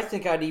juncture, I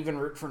think I'd even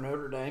root for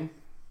Notre Dame.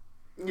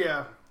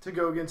 Yeah, to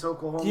go against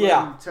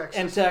Oklahoma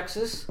and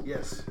Texas.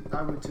 Yes,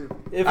 I would too.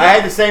 I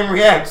had the same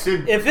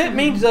reaction. If it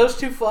means those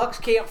two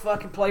fucks can't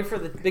fucking play for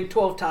the Big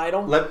 12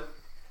 title. Let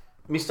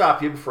me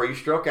stop you before you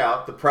stroke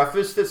out. The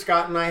preface that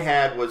Scott and I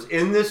had was,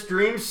 in this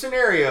dream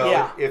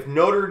scenario, if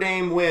Notre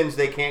Dame wins,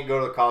 they can't go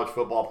to the college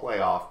football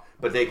playoff,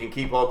 but they can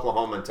keep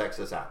Oklahoma and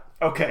Texas out.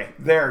 Okay,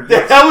 there.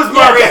 Yes. That was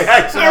my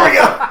reaction. There we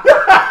go.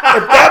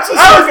 If that's a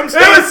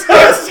circumstance,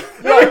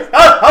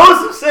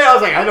 I was saying, I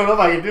was like, I don't know if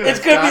I can do this.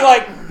 It's going to be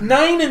like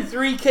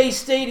 9-3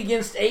 K-State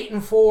against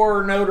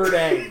 8-4 Notre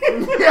Dame.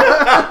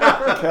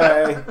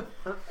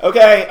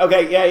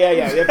 Okay.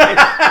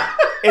 Yeah.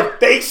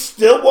 If they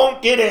still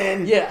won't get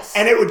in,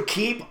 and it would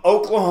keep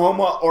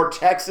Oklahoma or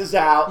Texas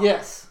out,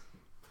 yes,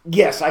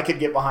 I could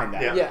get behind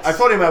that. Yeah. Yes. I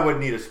told him I would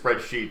need a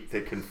spreadsheet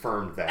that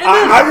confirmed that.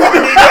 I would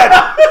need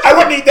that. I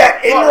would need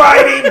that in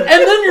writing, and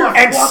then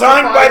and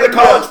signed by the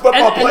college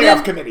football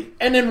playoff committee.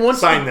 And then once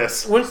sign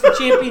once the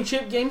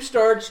championship game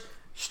starts,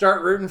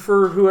 start rooting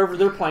for whoever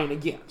they're playing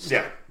against.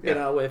 Yeah. You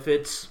know, if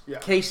it's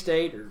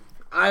K-State or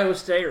Iowa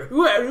State or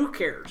who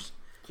cares?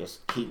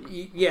 Just keep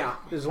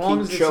as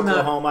long as it's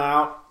Oklahoma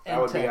out.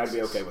 I'd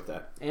be okay with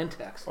that. And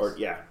Texas. Or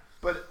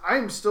But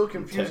I'm still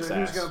confused on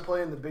who's Texas. going to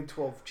play in the Big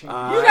 12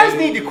 championship. You guys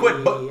need to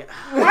quit.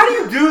 Why do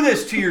you do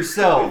this to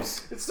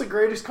yourselves? It's the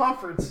greatest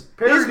conference.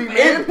 Parody,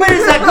 man. But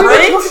is that We were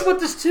great? talking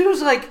about this too.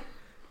 Is like,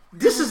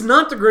 this is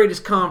not the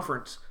greatest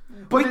conference.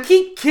 But we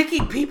keep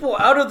kicking people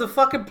out of the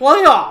fucking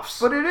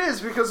playoffs. But it is,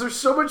 because there's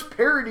so much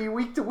parity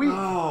week to week.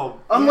 Oh,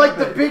 Unlike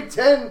the Big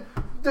 10,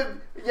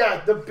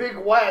 the Big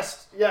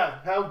West. Yeah,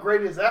 how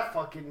great is that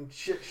fucking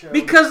shit show?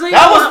 Because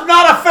that was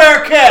not a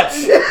fair catch.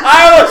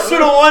 Iowa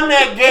should have won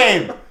that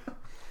game.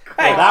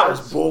 Hey, that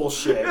was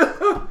bullshit.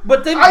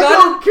 But they've I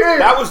don't care.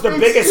 That was the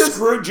biggest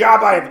screw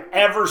job I have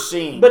ever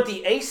seen. But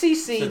the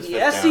ACC,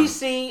 the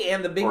SEC,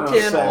 and the Big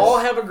Ten all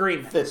have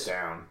agreements. Sit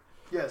down.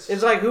 Yes.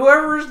 It's like,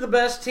 whoever's the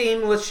best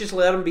team, let's just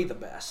let them be the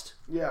best.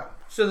 Yeah.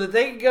 So that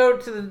they can go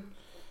to the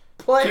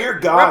play, Dear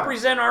God.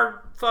 represent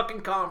our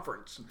fucking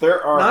conference.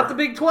 There are Not the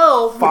Big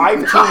 12. 5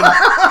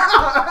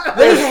 teams.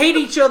 They hate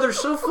each other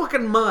so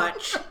fucking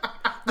much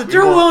that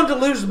they're willing to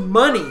lose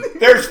money.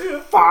 There's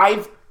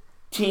 5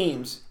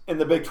 teams in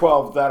the Big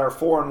 12 that are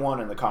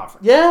 4-1 in the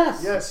conference.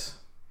 Yes. Yes.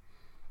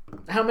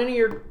 How many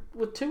are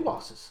with 2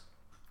 losses?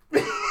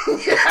 2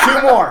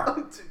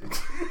 more.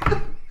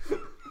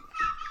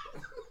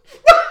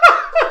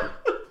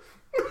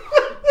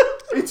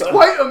 It's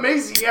quite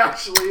amazing,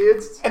 actually.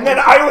 And then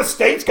Iowa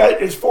State's got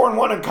is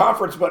 4-1 in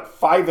conference, but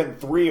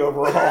 5-3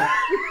 overall.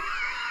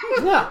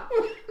 Yeah.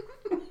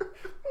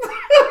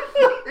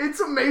 It's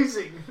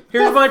amazing.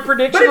 Here's my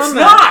prediction But it's on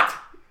that. not.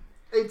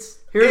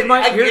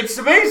 It's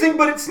amazing,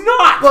 but it's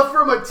not. But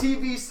from a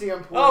TV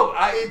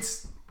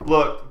standpoint,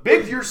 Look,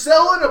 if you're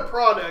selling a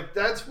product,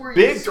 that's where you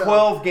Big sell.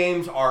 12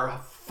 games are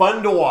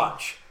fun to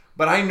watch,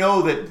 but I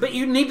know that But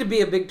you need to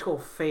be a Big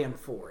 12 fan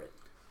for it.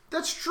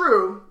 That's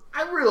true.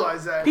 I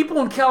realize that. People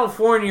in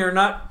California are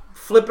not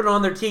flipping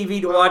on their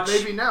TV to watch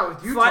maybe now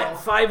with Utah.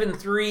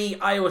 5-3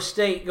 Iowa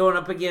State going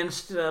up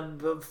against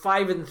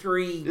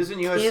 5-3 isn't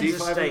USC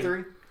Kansas State.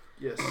 5-3?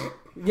 Yes.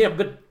 Yeah,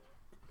 but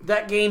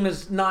that game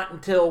is not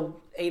until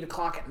 8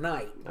 o'clock at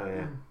night. Oh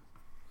yeah.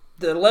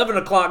 The 11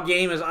 o'clock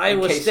game is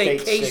Iowa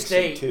State,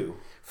 K-State 6-2.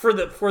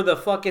 for the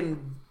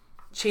fucking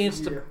chance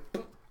to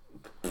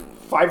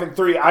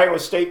 5-3 Iowa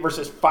State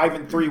versus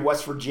 5-3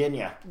 West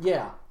Virginia.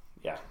 Yeah.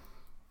 Yeah.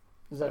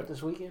 Is that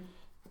this weekend?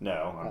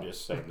 No, I'm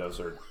just saying those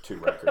are 2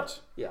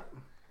 records. Yeah.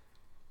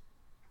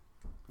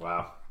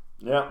 Wow.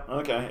 Yeah.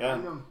 Okay.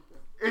 Yeah.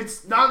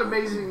 It's not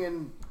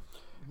amazing,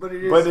 but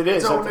it is. But it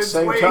is on at the its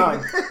same way.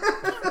 time.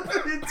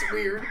 It's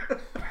weird.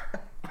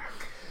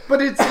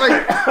 But it's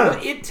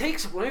like It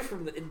takes away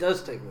from it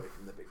does take away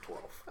from the Big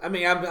 12. I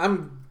mean,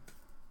 I'm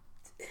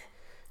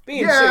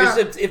being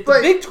serious. If the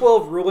Big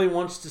 12 really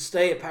wants to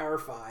stay at Power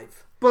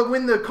 5, But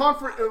when the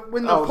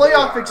Oh, playoff they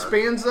are.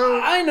 expands,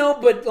 though, I know,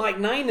 but like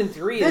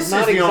 9-3 This is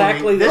not is the only-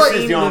 exactly this the is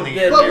team the only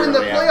that- year But when the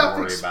they have to playoff worry about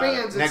it.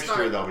 expands, it's next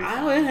year not- they'll be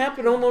Oh, fine. it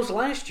happened almost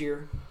last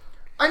year.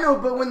 I know.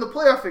 But when the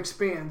playoff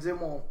expands, it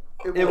won't.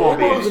 It won't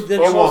be. Well, It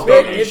that's- won't be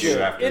an it's- issue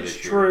after It's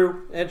this year.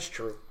 true. That's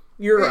true.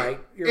 You're right.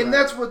 You're and right.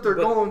 that's what they're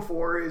But- going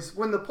for. Is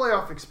when the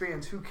playoff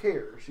expands, who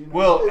cares? You know?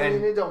 Well, I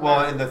mean, it don't well,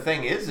 matter. and the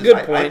thing is Good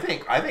I point.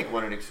 think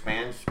when it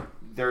expands,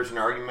 there's an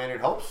argument it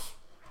helps.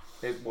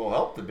 It will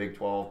help the Big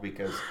 12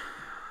 because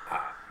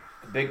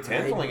the Big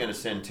 10's only going to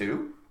send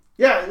 2.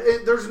 yeah,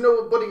 there's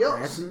nobody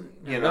else. You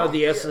No, know,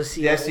 the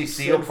SEC. the will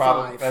SEC will send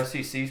probably 5.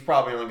 SEC's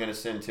probably only going to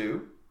send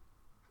 2.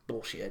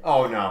 Bullshit.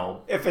 Oh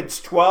no, If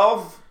it's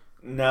 12,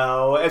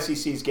 no.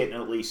 SEC's getting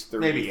at least 3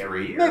 maybe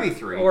every 3, year. maybe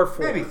 3, Or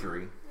 4. maybe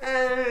 3.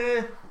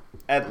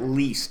 At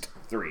least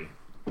 3.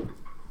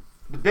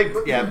 The Big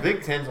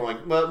 10's only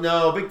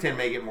no, Big 10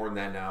 may get more than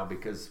that now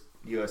because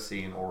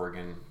USC and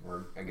Oregon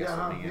were I guess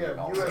Yeah, only in yeah, it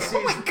all. USC.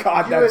 Oh my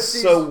God, that's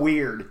so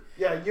weird.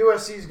 Yeah,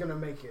 USC's gonna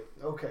make it.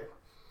 Okay,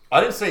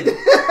 I didn't say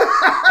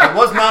that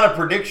was not a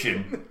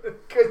prediction.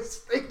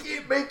 because they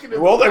can't make it.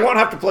 Well, they won't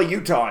have to play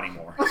Utah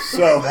anymore.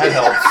 So That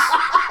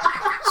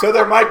helps. so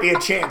there might be a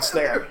chance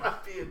there.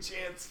 might be a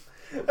chance.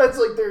 That's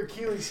like their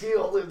Achilles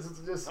heel. It's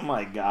just Oh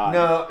my God.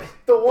 No,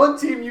 the one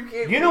team you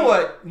can't. you know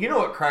beat.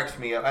 what cracks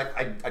me up?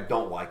 I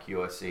don't like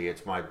USC.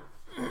 It's my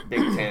Big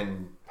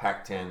 10,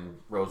 Pac-10,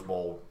 Rose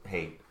Bowl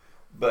hate.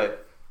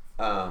 But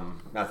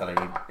not that I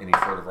need any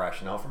sort of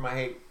rationale for my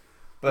hate.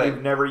 But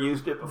You've never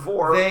used it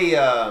before. they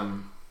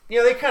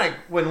they kind of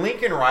when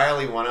Lincoln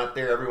Riley went out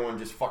there, everyone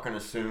just fucking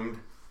assumed,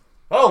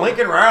 oh,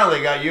 Lincoln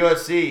Riley got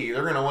USC.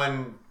 They're gonna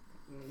win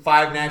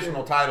 5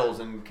 national titles,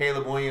 and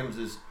Caleb Williams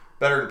is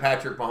better than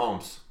Patrick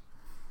Mahomes.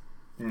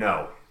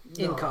 No,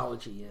 In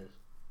college, he is.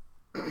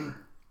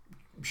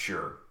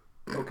 sure,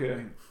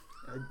 Okay.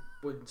 I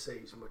wouldn't say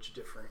he's much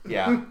different.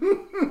 yeah,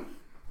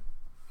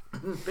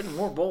 Been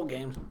more bowl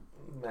games.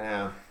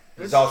 nah.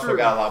 He's That's also true.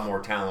 got a lot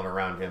more talent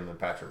around him than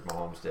Patrick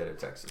Mahomes did at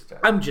Texas Tech.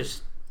 I'm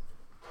just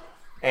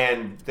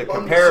And the On the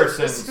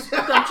comparisons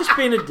surface. I'm just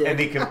being a dick. and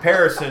the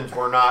comparisons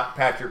were not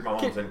Patrick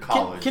Mahomes in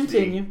college.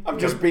 Continue. I'm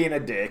just being a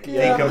dick.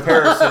 The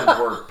comparisons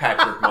were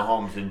Patrick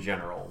Mahomes in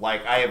general.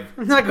 Like I'm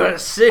not going to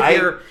sit I-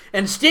 here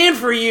and stand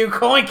for you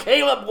calling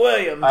Caleb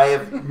Williams. I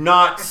have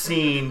not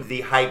seen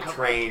the hype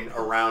train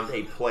around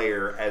a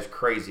player as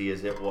crazy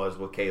as it was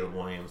with Caleb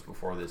Williams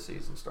before this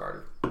season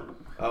started.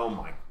 Oh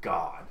my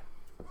God.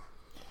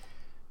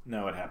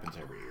 No, it happens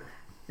every year.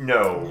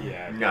 No.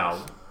 Yeah, it No.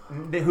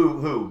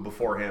 Who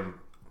before him?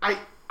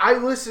 I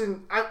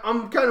listen.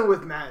 I'm kind of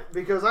with Matt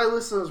because I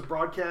listen to those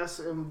broadcasts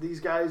and these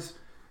guys,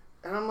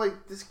 and I'm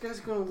like, this guy's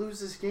going to lose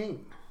this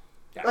game.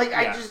 Like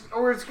I just,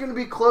 or it's going to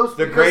be close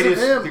The because of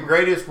him. the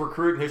greatest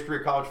recruit in history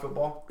of college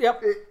football.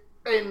 Yep.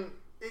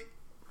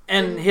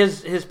 And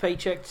his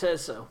paycheck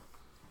says so.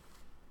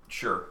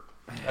 Sure.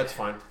 That's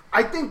fine.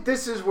 I think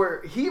this is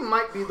where he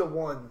might be the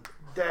one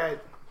that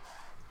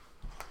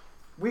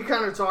we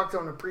kind of talked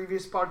on a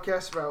previous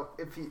podcast about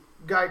if he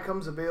guy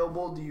comes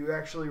available, do you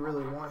actually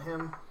really want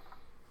him?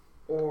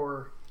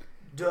 Or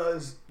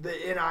does the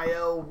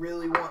NIL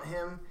really want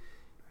him?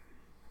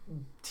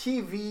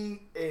 TV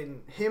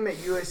and him at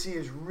USC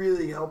is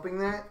really helping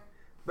that.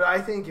 But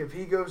I think if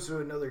he goes to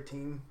another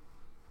team,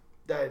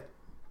 that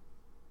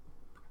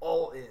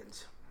all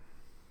ends.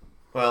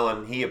 Well,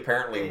 and he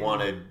apparently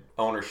wanted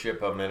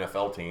ownership of an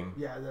NFL team.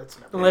 Yeah, that's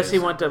not. Unless he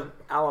went to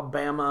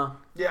Alabama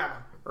Yeah.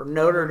 or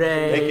Notre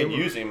Dame. They could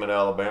use him in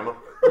Alabama.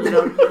 You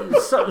know,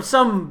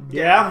 some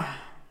Yeah.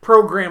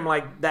 program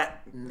like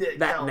that. Yeah,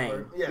 That caliber.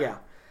 name. Yeah. Yeah.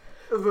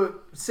 Of a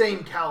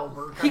same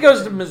caliber. He kind of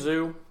goes to thing.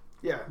 Mizzou.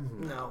 Yeah,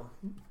 no,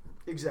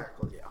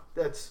 exactly. Yeah,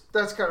 that's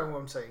kind of what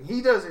I'm saying.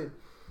 He doesn't,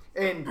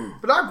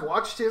 but I've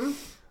watched him.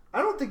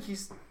 I don't think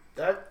he's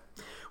that.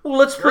 Well,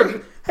 let's put.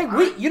 Great. Hey,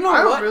 you know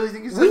I don't what? really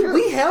think he's that we good.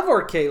 we have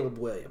our Caleb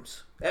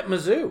Williams at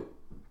Mizzou.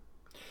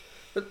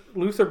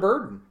 Luther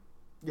Burden.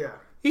 Yeah,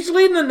 He's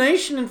leading the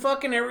nation in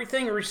fucking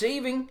everything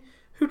receiving.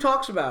 Who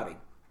talks about him?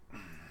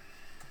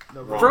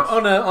 nobody,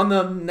 On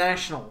the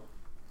national?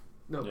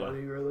 nobody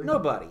really.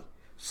 Nobody.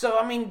 So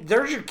I mean,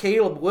 there's your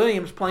Caleb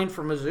Williams playing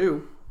for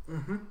Mizzou.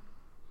 Mm-hmm.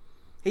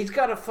 He's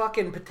got a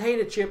fucking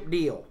potato chip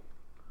deal.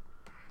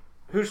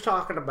 Who's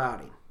talking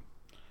about him?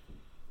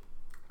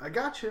 I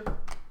got you.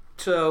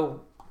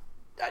 So,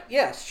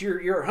 yes, you're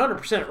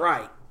 100%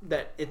 right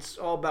that it's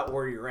all about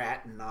where you're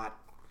at and not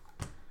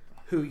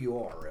who you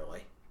are,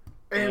 really.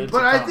 It's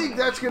But a I think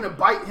that's going to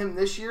bite him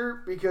this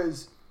year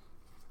because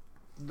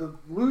the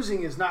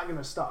losing is not going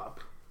to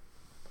stop.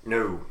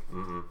 No.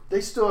 Mm-mm.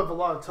 They still have a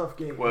lot of tough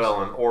games.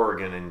 Well, and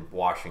Oregon and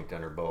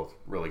Washington are both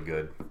really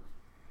good.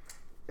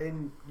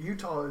 and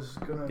Utah is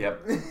going to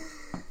Yep.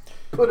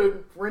 put a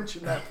wrench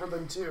in that for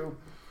them too.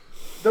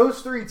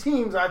 Those 3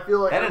 teams, I feel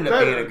like That are ended up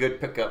better. being a good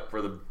pickup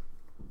for the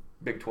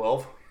Big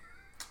 12.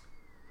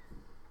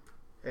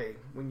 Hey,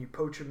 when you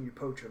poach them, you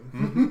poach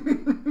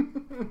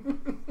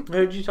them.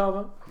 Who'd you talk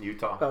about?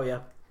 Utah. Oh, yeah.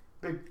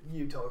 Big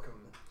Utah coming.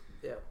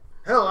 Yeah.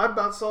 Hell, I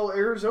about saw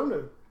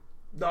Arizona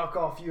knock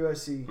off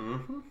USC.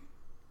 Mm-hmm.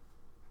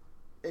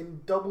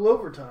 in double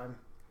overtime.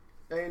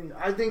 And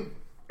I think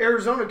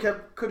Arizona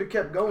could have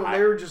kept going.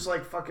 They were just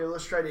like, fuck it,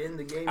 let's try to end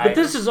the game. But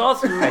this is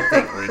also... I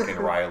think Lincoln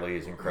Riley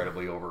is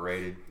incredibly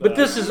overrated. But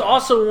this is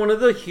also one of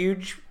the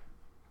huge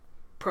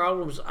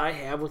problems I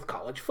have with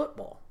college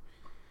football.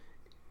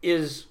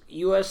 Is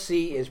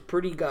USC is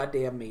pretty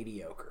goddamn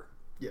mediocre.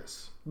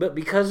 Yes. But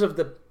because of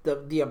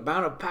the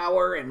amount of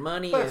power and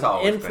money But it's and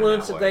always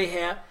influence been that that way. they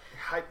have,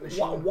 Hype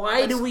machine.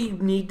 why do we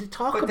need to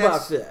talk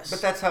about this?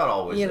 But that's how it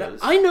always is.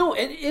 I know,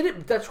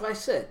 and that's what I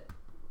said.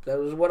 That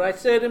was what I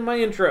said in my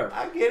intro.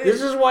 I get it.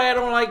 This is why I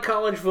don't like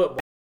college football.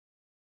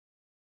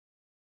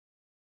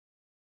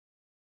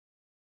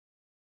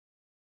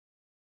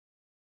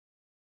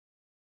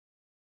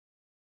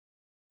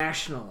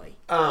 Nationally,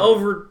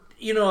 over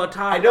a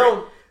time. I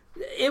don't.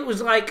 It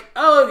was like,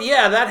 oh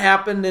yeah, that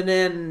happened, and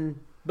then.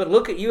 But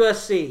look at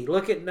USC,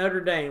 look at Notre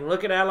Dame,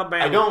 look at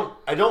Alabama.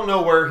 I don't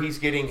know where he's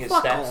getting his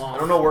Fuck stats. off. I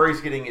don't know where he's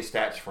getting his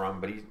stats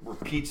from, but he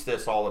repeats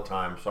this all the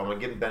time. So I'm going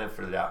to give him benefit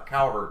of the doubt.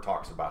 Cowherd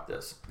talks about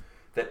this,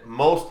 that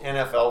most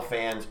NFL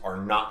fans are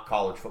not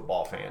college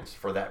football fans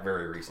for that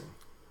very reason.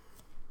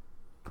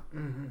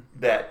 Mm-hmm.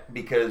 That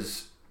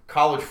because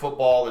college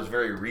football is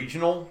very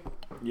regional.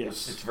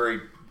 Yes, It's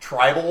very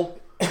tribal.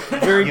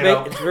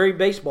 It's very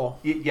baseball.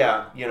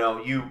 Yeah,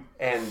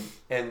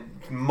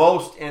 and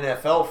most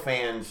NFL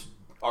fans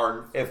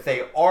are, if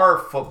they are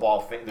football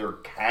fans, they're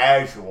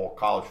casual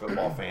college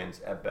football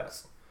fans at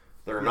best.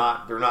 They're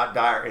not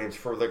dire, and it's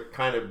for the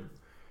kind of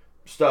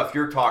stuff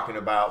you're talking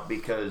about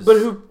because. But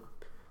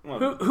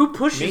who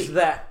pushes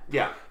that?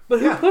 Yeah, But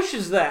who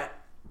pushes that?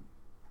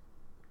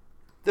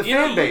 the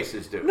fan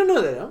bases do.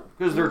 No, they don't.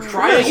 Because they're No,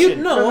 trying.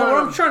 what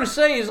I'm trying to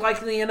say is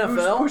like in the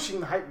NFL. Who's pushing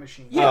the hype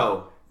machine? Yeah.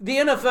 Oh, The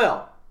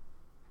NFL.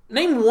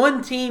 Name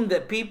one team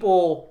that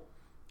people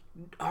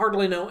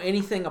hardly know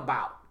anything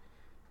about.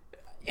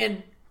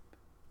 And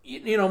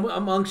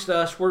amongst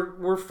us,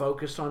 we're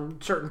focused on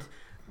certain.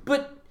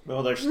 But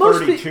well, there's most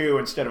 32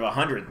 instead of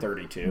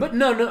 132. But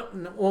no.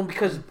 Well,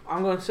 because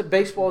I'm going to say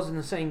baseball is in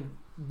the same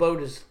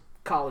boat as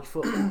college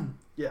football.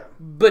 Yeah.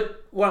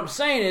 But what I'm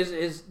saying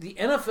is the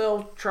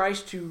NFL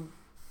tries to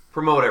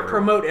promote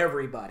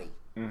everybody.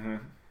 Mm-hmm.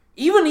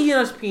 Even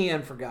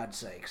ESPN, for God's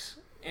sakes.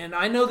 And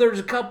I know there's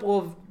a couple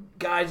of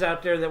guys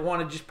out there that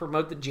want to just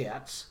promote the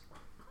Jets.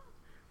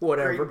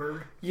 Whatever.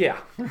 Greenberg. Yeah.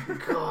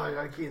 God,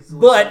 I can't listen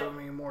But- to him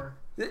anymore.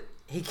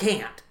 He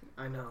can't.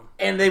 I know.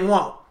 And they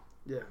won't.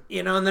 Yeah.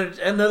 And there's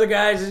other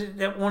guys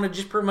that want to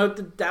just promote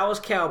the Dallas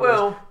Cowboys.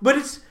 Well- but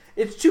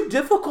it's too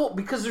difficult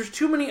because there's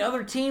too many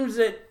other teams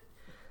that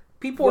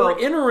people are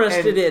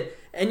interested in.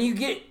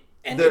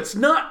 And it's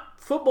not,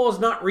 football is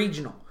not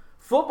regional.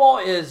 Football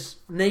is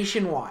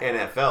nationwide.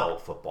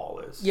 NFL football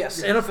is.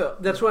 Yes,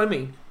 NFL. That's what I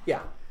mean. Yeah.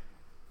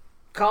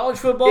 College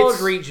football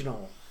is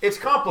regional. It's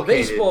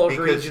complicated. Baseball is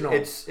because regional.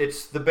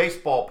 It's the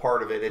baseball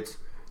part of it. It's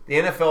the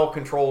NFL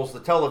controls the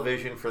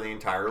television for the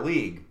entire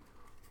league.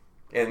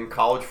 In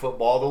college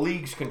football, the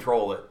leagues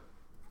control it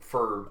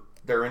for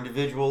their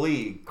individual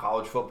league.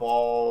 College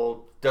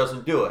football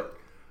doesn't do it.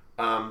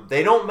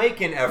 They don't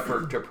make an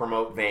effort to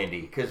promote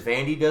Vandy because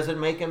Vandy doesn't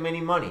make them any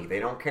money. They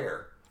don't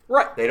care.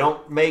 Right. They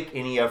don't make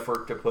any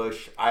effort to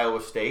push Iowa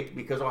State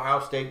because Ohio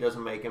State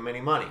doesn't make them any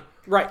money.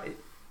 Right.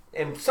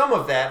 And some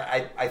of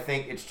that, I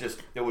think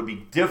it would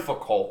be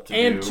difficult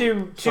to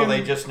do. So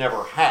they just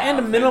never have. And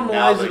to now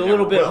minimize they it a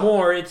little never bit will.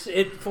 more,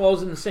 it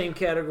falls in the same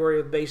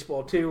category of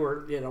baseball too,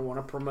 where they don't want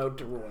to promote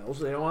the Royals,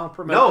 they don't want to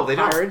promote the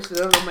Pirates,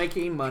 they don't make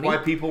any money. That's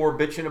why people were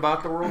bitching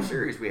about the World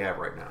Series we have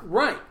right now.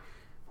 Right.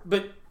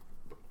 But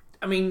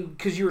I mean,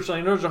 because you were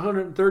saying there's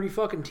 130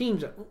 fucking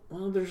teams.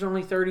 Well, there's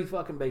only 30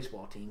 fucking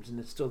baseball teams, and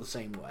it's still the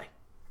same way.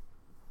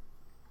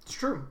 It's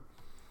true.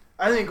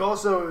 I think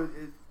also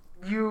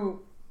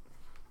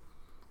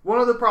one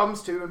of the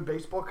problems too, and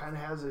baseball kind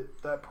of has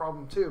that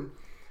problem too.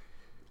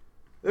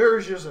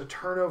 There's just a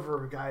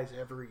turnover of guys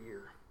every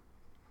year.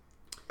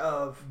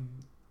 Of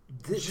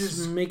This just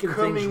is making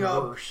coming things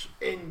up, worse.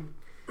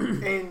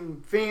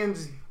 and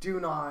fans do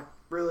not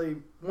really,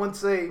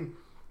 once they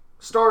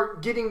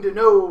start getting to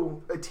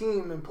know a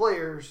team and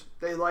players,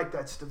 they like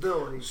that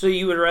stability. So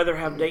you would rather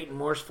have Dayton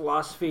Moore's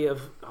philosophy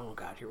of, oh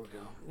God, here we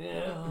go.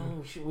 Yeah,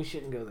 we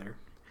shouldn't go there.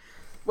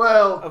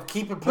 Well, Of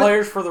keeping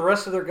players for the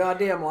rest of their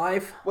goddamn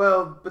life.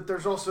 but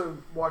there's also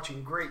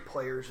watching great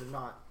players and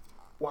not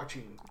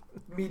watching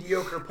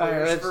mediocre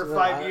players for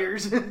 5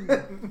 years.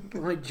 Let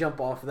me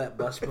jump off of that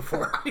bus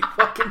before I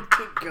fucking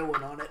keep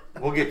going on it.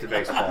 We'll get to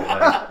baseball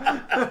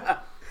later.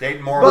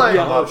 Dayton Moore will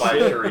come up, I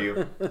assure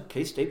you.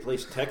 K-State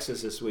plays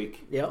Texas this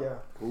week. Yep.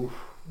 Yeah. Oof.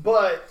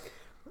 But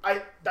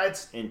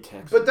that's In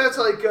Texas. But that's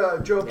like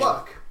Joe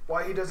Buck.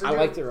 Why he doesn't? I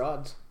like their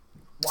odds.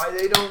 Why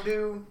he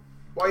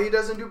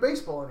doesn't do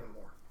baseball anymore?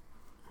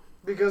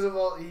 Because of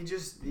all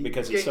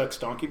because he sucks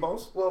donkey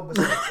balls. Well,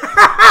 besides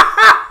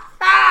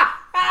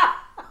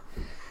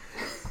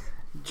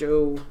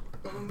Joe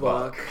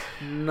Buck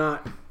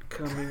not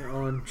coming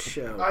on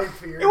show. I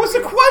figured It was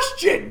a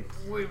question.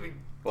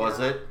 Was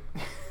it?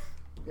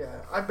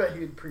 Yeah, I bet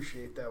he'd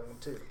appreciate that one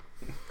too.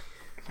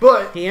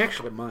 But He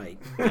actually might.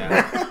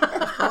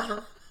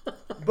 Yeah.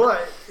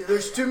 But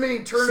there's too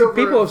many turnover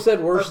people have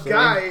said worse of things.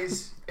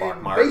 guys Bart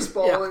in Martin.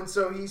 baseball, Yeah. and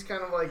so he's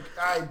kind of like,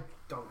 I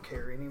don't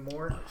care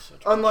anymore.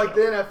 Unlike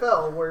the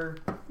NFL, where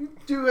you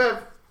do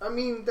have, I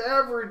mean, the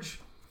average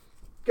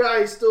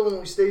guy still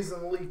only stays in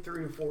the league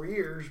 3 to 4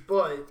 years,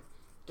 but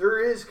there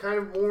is kind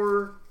of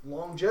more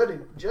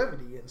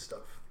longevity and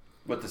stuff.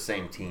 With the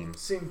same team.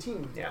 Same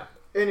team. Yeah.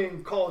 And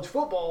in college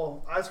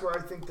football, that's where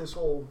I think this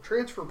whole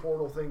transfer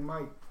portal thing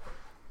might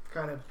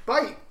kind of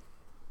bite.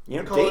 You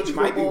know, College Dave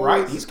might be football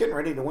right. is- He's getting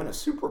ready to win a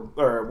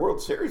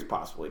World Series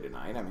possibly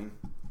tonight. I mean,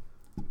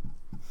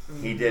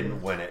 He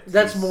didn't win it.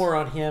 That's more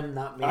on him,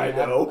 not me. I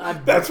know.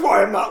 I'm- That's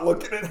why I'm not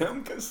looking at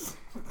him because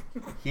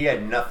He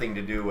had nothing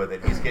to do with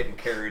it. He's getting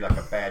carried like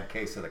a bad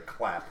case of the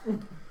clap.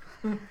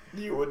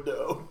 you would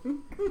know.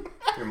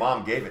 Your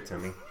mom gave it to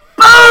me.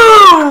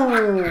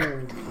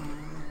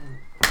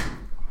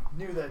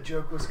 Knew that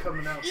joke was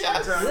coming out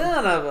Yes. sometime.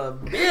 Son of a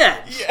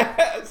bitch.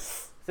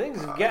 Yes. Things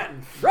have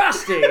gotten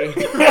frosty.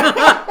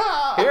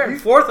 Here in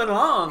 4th and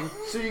long.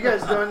 So you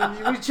guys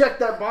done? We checked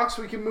that box.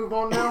 We can move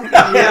on now.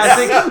 Yeah,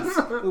 I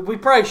think we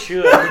probably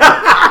should.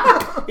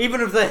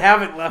 Even if they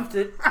haven't left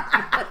it.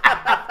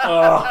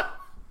 Jeez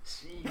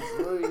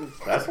Louise.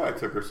 That's why it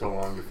took her so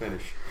long to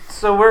finish.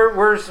 So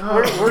where's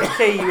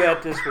KU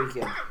at this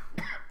weekend?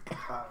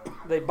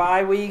 They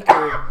bye week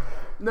or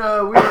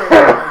No, we don't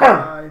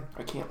play.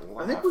 I can't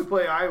laugh. I think we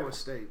play Iowa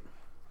State.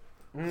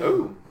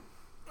 Ooh.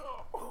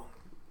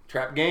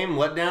 Trap game,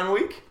 letdown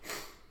week?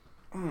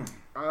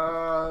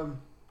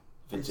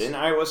 If it's in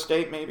Iowa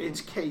State, maybe.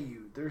 It's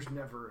KU. There's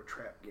never a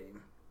trap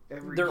game.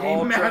 Every They're game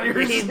all trap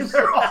matters. games.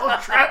 They're all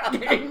trap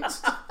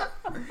games.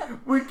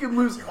 We can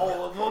lose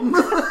all of them.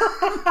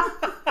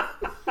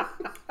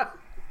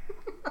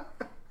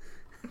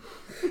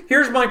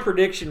 here's my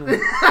prediction.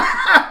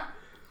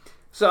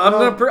 So I'm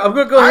gonna go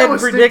ahead Iowa and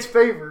predict. State's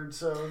favored.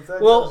 So if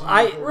that Well, tells you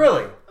I- anything.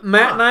 Really?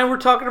 Matt and I were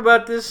talking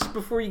about this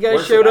before you guys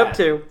Where's showed it up at?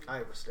 too.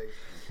 Iowa State.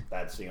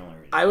 That's the only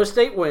reason. Iowa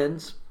State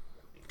wins.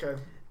 Okay.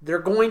 They're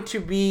going to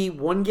be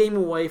one game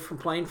away from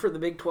playing for the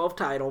Big 12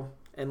 title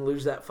and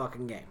lose that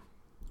fucking game.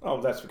 Oh,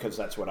 that's because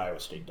that's what Iowa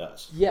State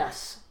does.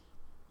 Yes.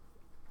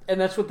 And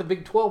that's what the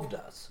Big 12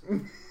 does.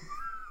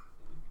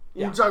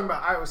 You're talking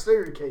about Iowa State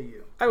or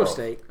KU? Iowa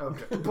State.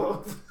 Okay,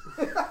 both.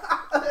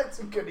 That's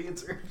a good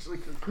answer, actually.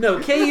 No,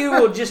 KU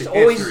will just The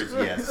always. answer is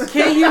yes.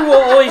 KU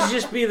will always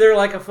just be there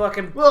like a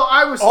fucking. Well,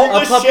 Iowa State. All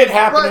this puppet- shit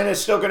happening but-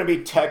 is still going to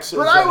be Texas.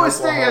 But and Iowa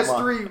State has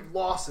Oklahoma. 3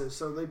 losses,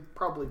 so they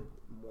probably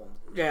won't.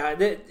 Yeah,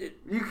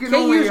 You can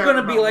only KU's have going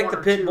to be about like 1 the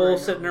or pit 2 bull right now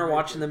sitting there to make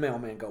watching it. the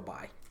mailman go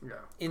by Yeah,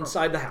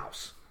 inside the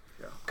house.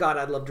 Yeah. God,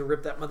 I'd love to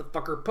rip that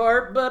motherfucker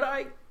apart, but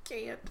I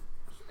can't.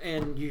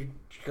 And you're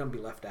going to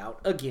be left out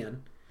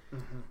again.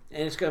 Mm-hmm.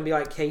 And it's going to be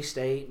like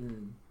K-State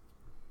and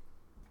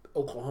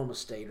Oklahoma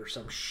State or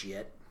some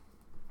shit.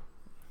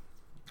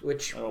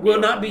 Which It'll be will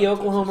not be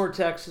Oklahoma, Oklahoma or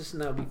Texas,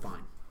 and that'll be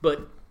fine.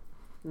 But,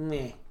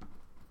 meh.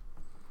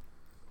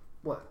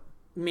 What?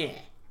 Meh.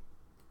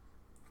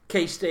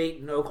 K-State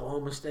and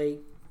Oklahoma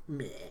State,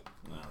 meh.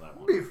 No, that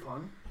won't. Be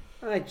fun.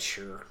 I'd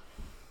sure.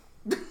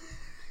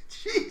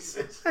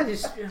 Jesus. I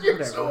just, You're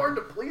whatever. so hard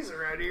to please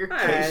around here.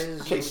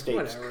 K-State's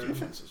whatever.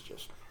 defense is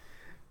just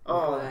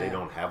Oh, They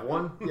don't have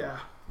one? yeah.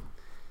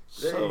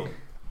 so.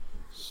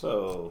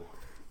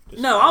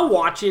 No, I'll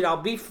watch it. I'll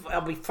be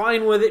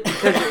fine with it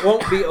because it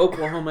won't be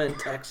Oklahoma and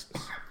Texas.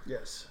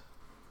 Yes.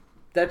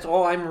 That's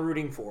all I'm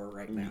rooting for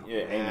right now. Yeah,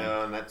 amen.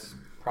 And that's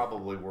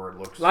probably where it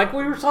looks Like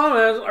we were talking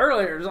about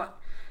earlier, it's like,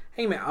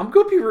 hey man, I'm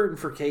gonna be rooting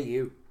for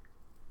KU.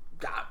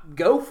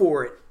 Go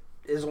for it.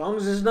 As long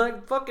as it's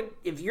not fucking.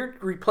 If you're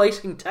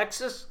replacing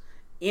Texas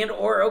and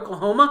or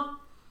Oklahoma,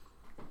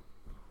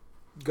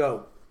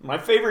 go. My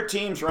favorite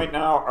teams right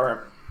now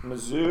are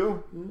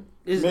Mizzou,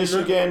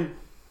 Michigan,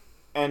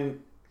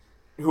 and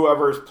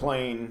whoever's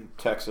playing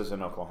Texas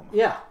and Oklahoma.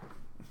 Yeah.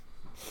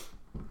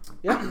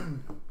 Yeah.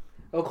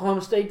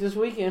 Oklahoma State this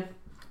weekend.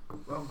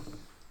 Well,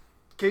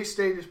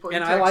 K-State is playing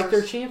And Texas. I like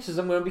their chances.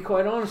 I'm going to be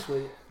quite honest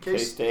with you.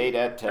 K-State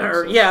at Texas.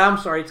 Or, yeah, I'm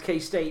sorry. It's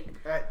K-State.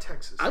 At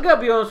Texas. I got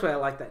to be honest with you. I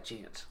like that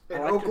chance. I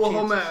And like their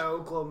Oklahoma chances. at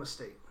Oklahoma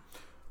State.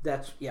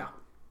 That's, yeah.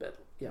 But,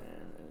 yeah.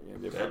 Yeah,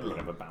 they're probably going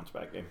to have a bounce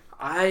back game.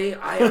 I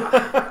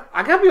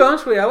got to be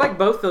honest with you. I like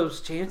both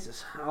those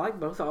chances. I like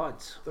both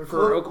odds They're for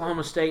close.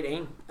 Oklahoma State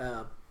and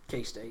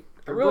K-State.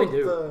 I They're really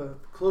both,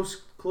 do.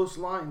 close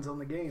lines on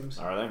the games.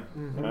 Are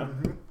they? Yeah.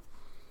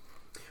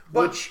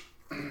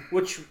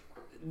 Which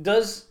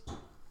does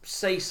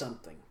say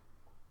something.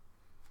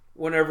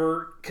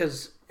 Whenever,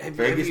 because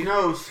Vegas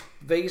knows.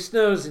 Vegas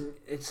knows, and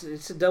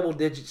it's a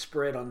double-digit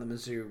spread on the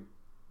Mizzou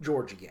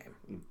Georgia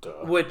game. Duh.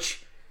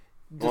 Which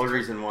The only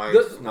reason why the-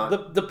 it's not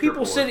the people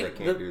triple is sitting- they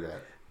can't do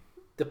that.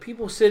 the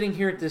people sitting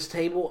here at this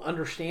table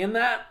understand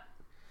that,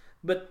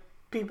 but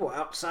people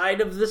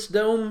outside of this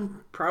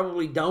dome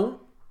probably don't.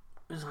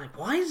 It's like,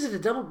 why is it a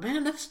double?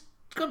 Man, that's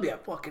gonna be a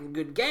fucking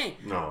good game.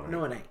 No,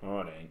 No, it ain't. Oh,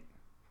 it ain't.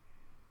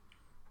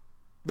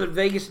 But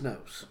Vegas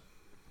knows.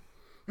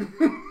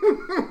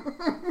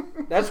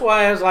 That's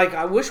why I was like,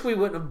 I wish we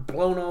wouldn't have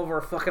blown over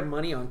our fucking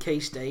money on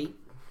K-State.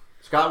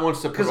 Scott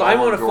wants to put because all I on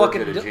want to Georgia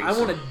fucking. to Jason. I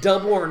want to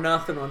double or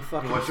nothing on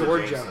fucking What's the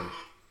Georgia. Jason?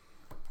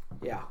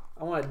 Yeah,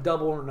 I want to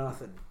double or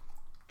nothing.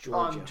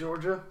 Georgia. On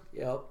Georgia?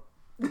 Yep.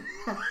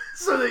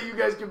 So that you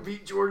guys can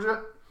beat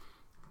Georgia?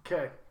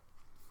 Okay.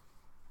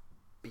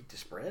 Beat the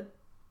spread.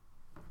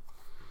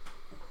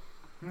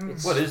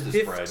 What is the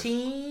spread?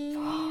 15.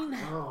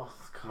 Oh,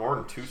 More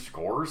than 2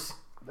 scores?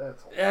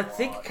 that's I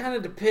think it kind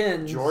of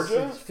depends.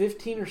 Georgia? It's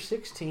 15 or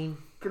 16.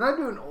 Can I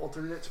do an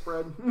alternate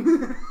spread?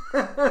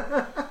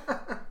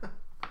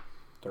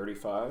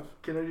 35.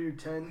 Can I do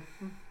 10?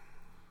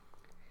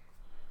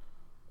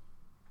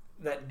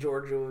 That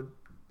Georgia would,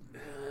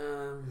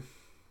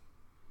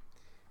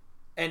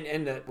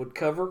 and that would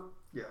cover.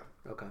 Yeah.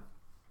 Okay.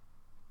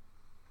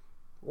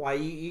 Why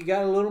you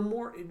got a little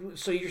more?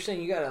 So you're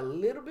saying you got a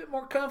little bit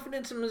more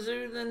confidence in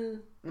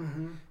Mizzou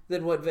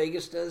than what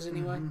Vegas does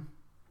anyway?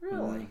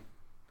 Really?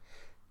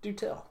 Do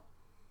tell.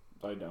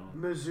 I don't.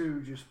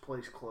 Mizzou just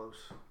plays close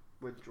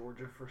with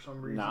Georgia for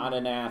some reason. Not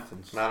in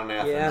Athens. Not an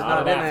Athens. Yeah,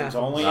 Not in Athens.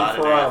 Only Not in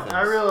in Faroe. Athens.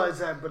 I realize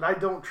that, but I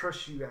don't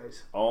trust you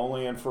guys.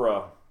 Only in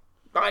Faroe.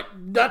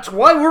 That's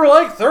why we're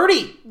like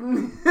 30.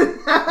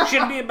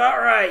 Should be about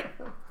right.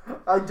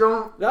 I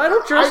don't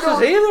trust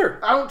us either.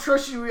 I don't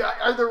trust you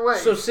either way.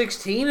 So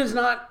 16 is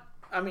not.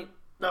 I mean,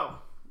 no.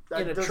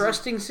 That in a doesn't-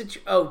 trusting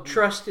situation. Oh,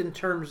 trust in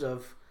terms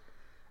of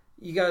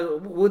you guys.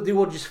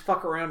 We'll just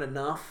fuck around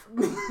enough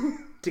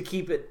to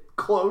keep it.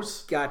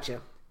 close.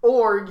 Gotcha.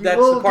 Or you That's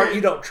will the part get,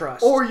 you don't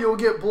trust. Or you'll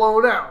get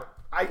blown out.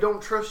 I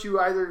don't trust you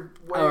either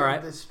way All right.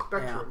 of the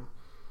spectrum.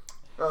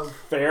 Of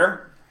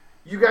Fair.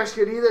 you guys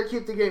could either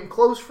keep the game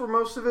close for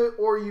most of it,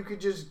 or you could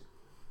just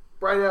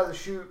right out of the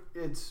chute,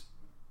 it's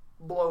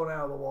blown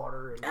out of the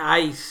water. And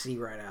I see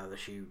right out of the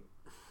chute.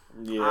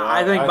 Yeah,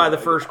 I think by the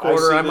first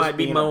quarter, see I this might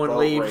be being a mowing boat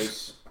leaves.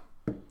 race.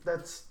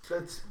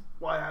 that's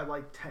why I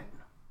like 10.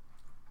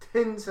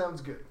 10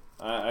 sounds good.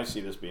 I see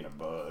this being a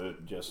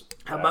boat. Just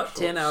How about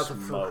actual 10 out of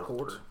the smoked. first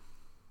quarter?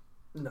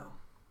 No.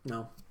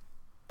 No.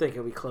 Think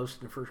it'll be close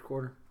in the first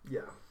quarter?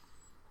 Yeah.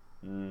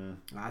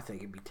 I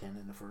think it'd be 10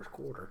 in the first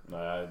quarter.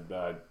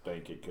 I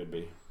think it could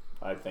be.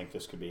 I think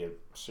this could be a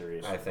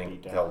serious I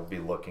think beatdown. they'll be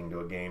looking to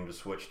a game to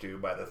switch to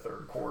by the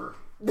 3rd quarter.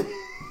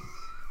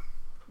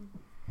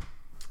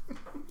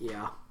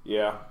 Yeah.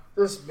 Yeah.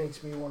 This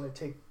makes me want to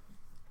take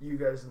you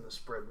guys in the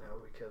spread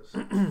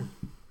now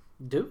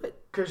Do it.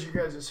 because you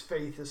guys'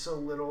 faith is so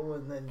little,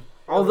 and then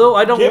Although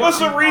I don't Give want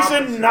us a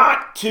reason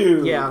not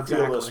to Yeah, feel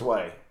exactly. this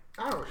way.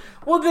 I don't.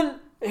 Well, then,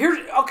 here's...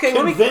 Okay,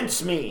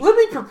 Convince me. let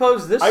me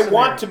propose this I scenario.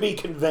 want to be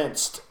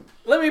convinced.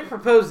 Let me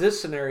propose this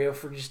scenario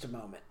for just a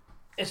moment.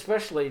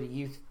 Especially to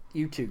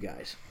you two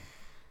guys.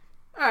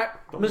 All right.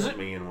 Don't let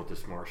me in with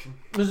this Martian.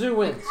 Mizzou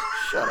wins.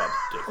 Shut up,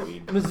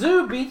 dickweed.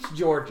 Mizzou beats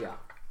Georgia.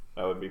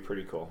 That would be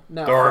pretty cool.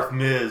 Now, Darth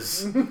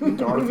Miz.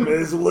 Darth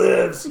Miz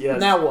lives. Yes.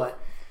 Now what?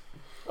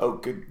 Oh,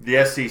 good.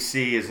 The SEC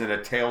is in a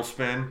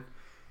tailspin.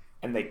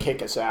 And they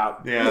kick us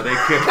out. Yeah, they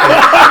kicked it.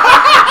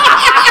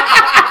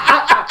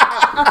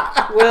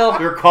 Well,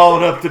 They're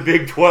calling up the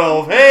Big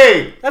 12.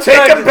 Hey, that's Take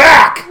not, them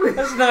back.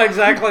 That's not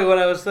exactly what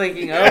I was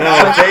thinking of.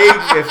 no,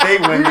 if they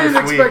win You didn't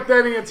this week, expect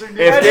that answer, did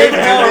if you? they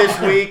win this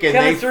week and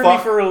Kind they of threw me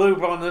fuck, for a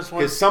loop on this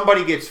one. because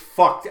somebody gets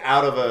fucked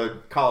out of a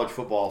college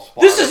football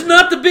spot. This is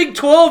not the Big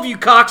 12, you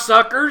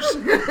cocksuckers.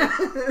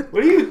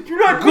 What are you? You're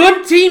not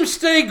Good teams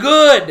stay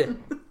good.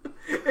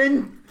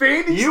 And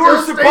Vandy You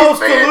were still supposed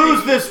stays to Vandy.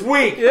 lose this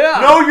week. Yeah.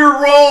 Know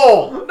your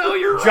role. No,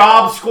 you're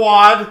Job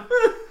squad.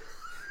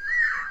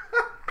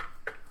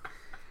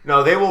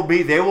 No, they will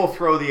be. They will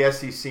throw the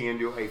SEC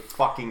into a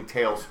fucking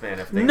tailspin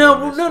if they win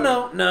this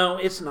week. No,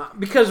 it's not.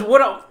 Because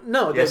what?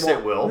 No, they Yes, won't.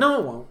 it will. No,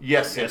 it won't.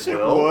 Yes, Yes, it it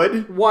will.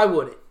 would. Why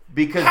would it?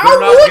 Because How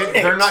wouldn't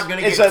they're it? not going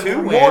to It's get a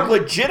 2 more wins.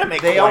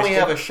 legitimate They only question.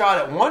 have a shot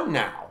at 1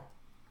 now.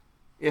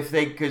 If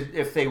they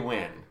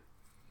win.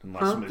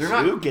 Unless Huh? Mizzou They're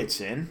not-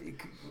 gets in.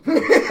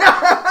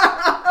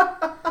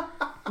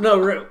 No,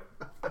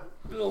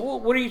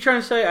 what are you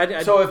trying to say?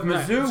 So if no.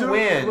 Mizzou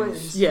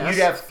wins, Yes.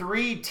 you'd have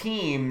 3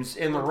 teams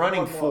in the With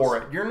running 1 for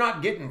loss. it. You're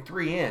not getting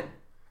 3 in.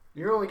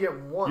 You're only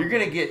getting 1. You're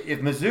going to get,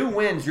 if Mizzou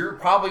wins, you're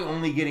probably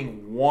only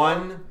getting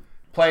 1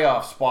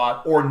 playoff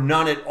spot or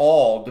none at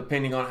all,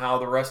 depending on how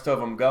the rest of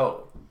them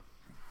go.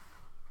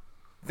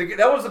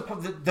 That was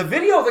the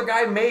video the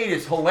guy made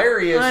is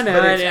hilarious, I know,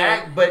 but, I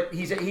know. but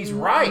he's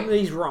right.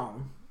 He's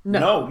wrong.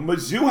 No,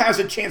 Mizzou has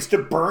a chance to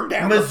burn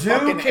down the Mizzou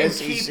fucking can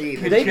SEC. keep-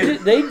 They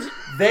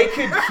They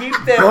could keep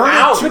them Burn it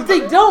out. but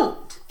they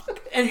don't.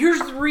 And here's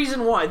the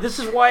reason why. This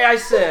is why I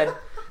said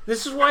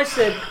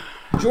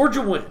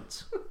Georgia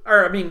wins.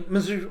 Or I mean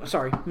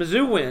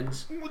Mizzou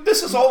wins.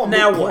 This is all a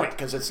Now moot what? point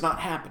because it's not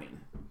happening.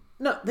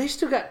 No, they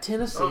still got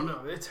Tennessee. Oh, no,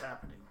 it's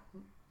happening.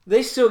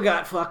 They still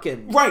got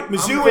fucking Right,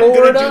 Mizzou ain't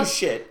Florida. gonna do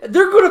shit.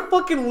 They're gonna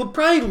fucking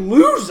probably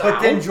lose But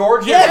out. then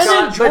Georgia, Yes,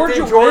 and then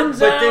Georgia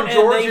wins out, and they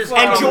Georgia's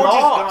fucking And got a Georgia's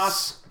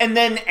loss. gonna,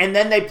 and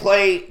then they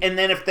play, and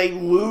then if they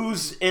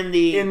lose in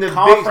the In the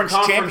conference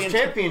big championship,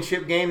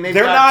 championship game, they've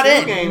They're got not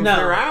 2 in. games. No,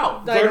 They're out. I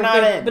don't They're not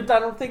think- in. But I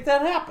don't think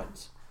that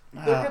happens.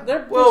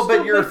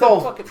 But your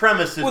whole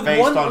premise is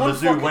based on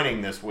Mizzou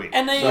winning this week.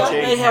 And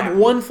they have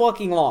one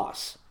fucking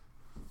loss.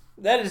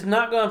 That is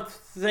not going to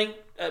think...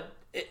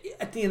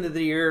 at the end of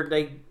the year,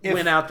 they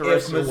win out the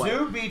rest of the way. If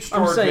Mizzou beats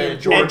Georgia,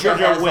 Georgia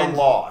has a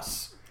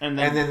loss. And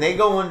then they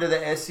go into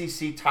the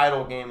SEC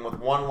title game with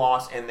one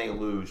loss and they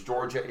lose.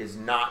 Georgia is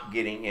not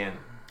getting in.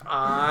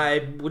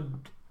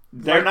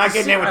 They're not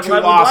getting in with two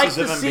losses.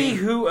 I would like to see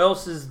who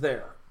else is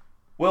there.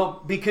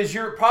 Well, because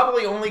you're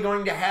probably only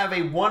going to have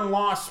a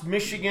one-loss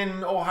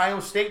Michigan-Ohio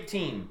State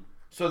team.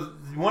 So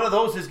one of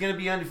those is going to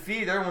be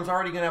undefeated. The other one's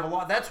already going to have a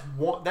loss.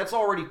 That's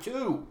already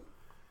two.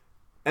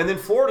 And then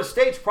Florida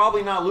State's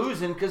probably not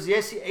losing because the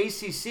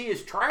ACC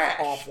is trash.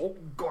 Awful.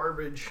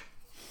 Garbage.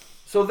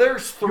 So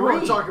there's three. You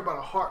want to talk about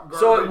a hot garbage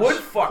So it would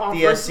fuck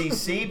conference? the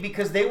SEC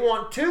because they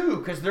want two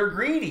because they're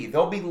greedy.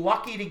 They'll be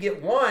lucky to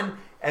get one,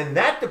 and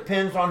that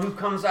depends on who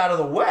comes out of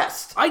the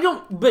West.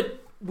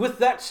 But with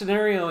that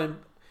scenario, and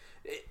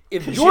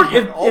if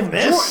Georgia,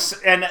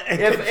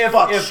 if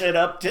fuck shit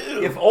up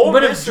too. If Ole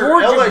Miss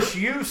or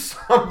LSU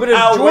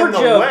somehow win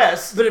the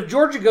West, but if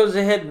Georgia goes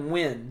ahead and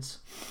wins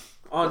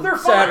on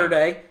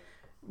Saturday,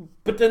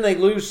 but then they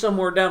lose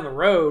somewhere down the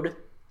road.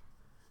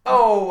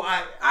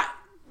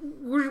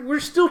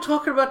 We're still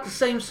talking about the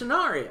same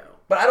scenario.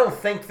 But I don't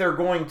think they're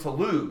going to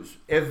lose.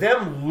 If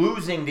them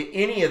losing to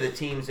any of the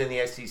teams in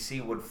the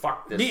SEC would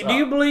fuck this up. Do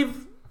you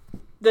believe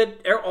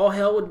that all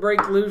hell would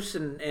break loose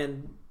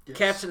and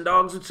cats and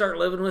dogs would start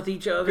living with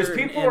each other? Because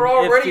people are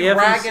already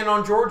ragging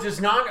on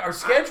Georgia's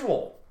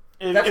schedule.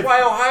 That's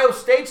why Ohio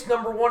State's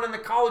number one in the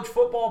college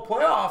football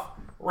playoff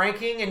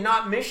ranking and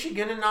not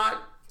Michigan and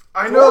not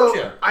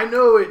Georgia. I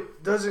know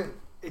it doesn't.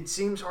 It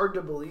seems hard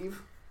to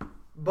believe,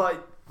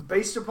 but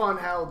based upon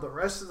how the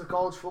rest of the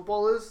college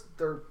football is,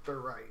 they're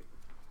right.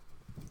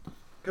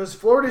 Because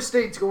Florida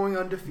State's going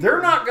undefeated.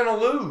 They're not going to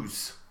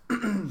lose.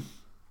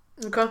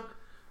 Okay.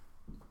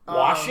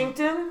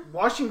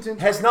 Washington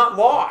has not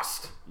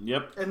lost.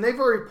 Yep. And they've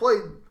already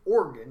played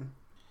Oregon.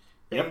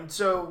 Yep. And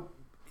so,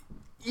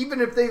 even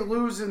if they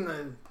lose in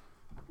the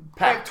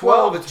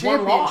Pac-12, it's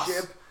one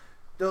loss.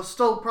 They'll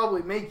still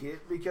probably make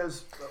it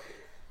because...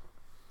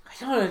 I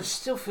don't know. It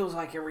still feels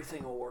like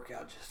everything will work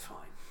out just fine.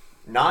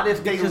 Not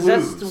if they lose.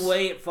 Because that's the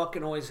way it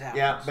fucking always happens.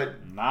 Yeah,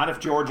 but not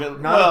if Georgia.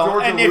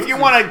 And if you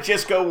want to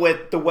just go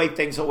with the way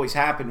things always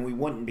happen, we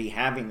wouldn't be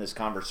having this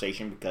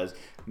conversation because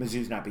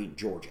Mizzou's not beating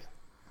Georgia.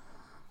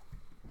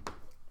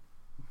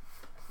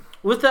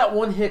 With that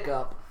one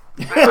hiccup,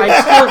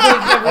 I still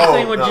think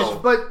everything would just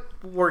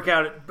work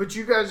out. But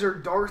you guys are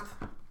Darth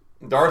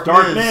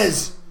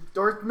Miz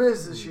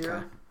this year.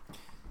 Okay.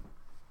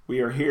 We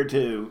are here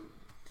to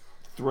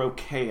throw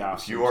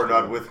chaos. You are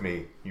not with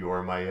me. You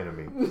are my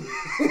enemy.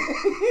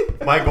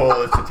 My goal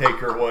is to take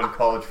your one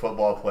college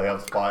football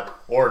playoff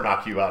spot or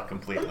knock you out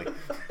completely.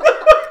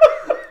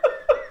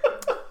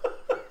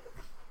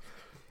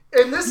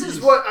 And this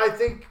is what I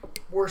think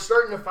we're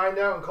starting to find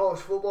out in college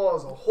football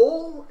as a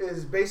whole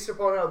is based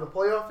upon how the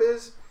playoff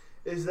is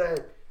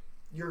that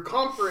your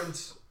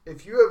conference,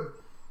 if you have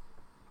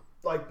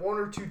like one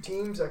or two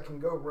teams that can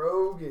go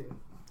rogue and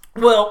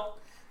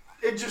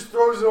it just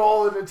throws it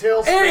all in a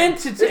tailspin.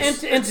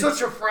 It's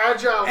such a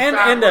fragile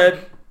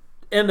fabric.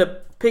 And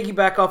to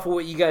piggyback off of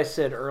what you guys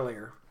said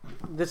earlier,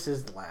 this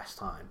is the last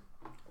time.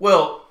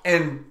 Well,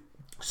 and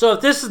so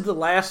if this is the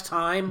last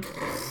time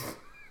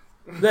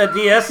that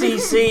the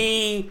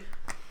SEC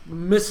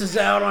misses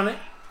out on it,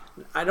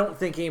 I don't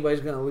think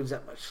anybody's going to lose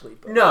that much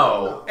sleep.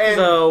 No,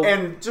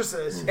 and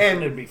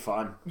it'd be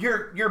fun.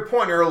 Your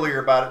point earlier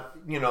about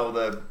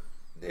it,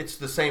 it's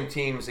the same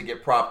teams that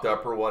get propped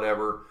up or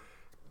whatever.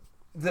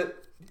 That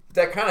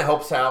kind of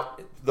helps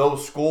out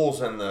those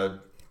schools in the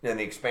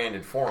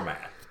expanded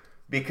format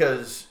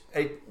because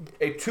a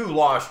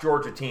 2-loss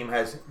Georgia team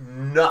has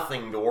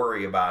nothing to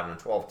worry about in a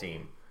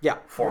 12-team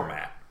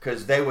format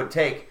because they would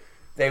take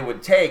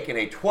in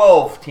a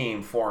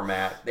 12-team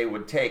format they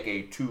would take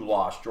a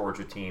 2-loss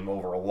Georgia team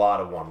over a lot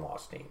of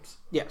 1-loss teams.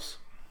 Yes.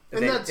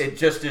 It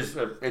just is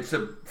it's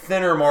a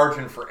thinner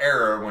margin for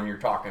error when you're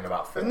talking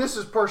about 4. And this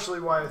is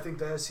partially why I think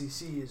the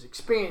SEC is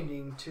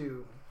expanding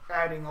to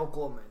adding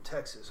Oklahoma and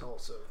Texas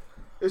also.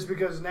 Is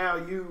because now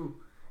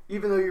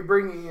even though you're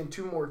bringing in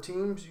 2 more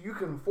teams, you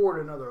can afford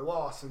another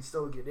loss and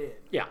still get in.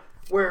 Yeah.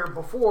 Where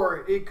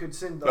before it could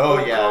send the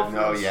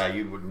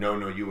you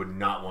would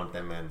not want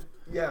them in.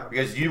 Yeah.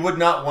 Because you would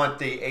not want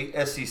the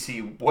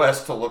SEC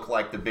West to look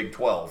like the Big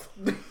 12.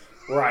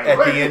 Right. At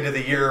the end of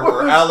the year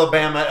where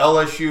Alabama,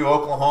 LSU,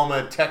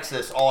 Oklahoma,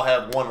 Texas all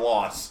have 1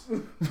 loss.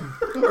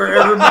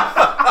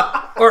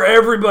 or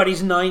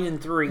everybody's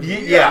 9-3.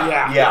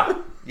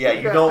 Yeah,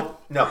 you don't.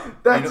 No,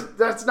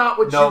 that's not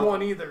what you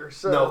want either.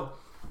 So, no.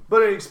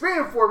 But an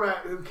expanded format,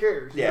 who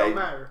cares? Yeah, it don't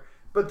matter.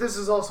 But this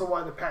is also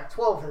why the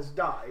Pac-12 has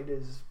died,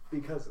 is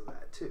because of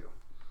that too.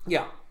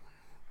 Yeah.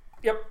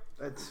 Yep.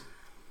 That's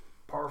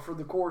par for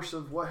the course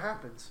of what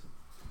happens.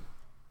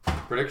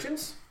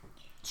 Predictions?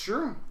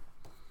 Sure.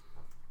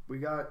 We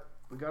got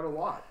a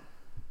lot.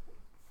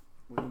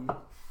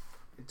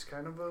 It's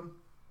kind of a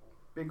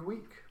big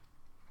week.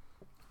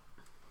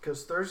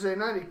 Because Thursday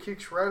night it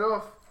kicks right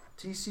off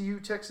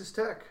TCU Texas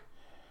Tech.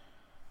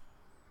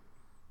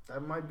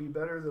 That might be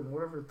better than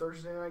whatever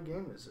Thursday night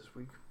game is this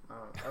week. I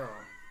don't know.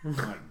 Oh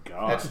my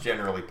God. That's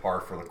generally par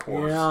for the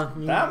course.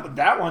 Yeah,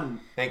 That one.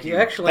 Thank you. you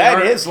actually That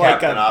aren't, is like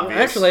Captain a. Obvious.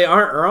 actually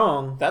aren't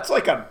wrong. That's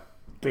like a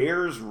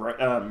Bears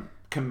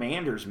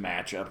Commanders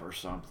matchup or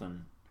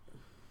something.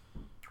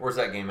 Where's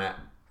that game at?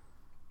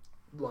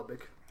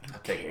 Lubbock. I'll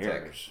take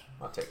Tech.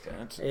 I'll take Tech.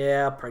 That's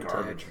Yeah, probably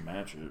garbage Tech.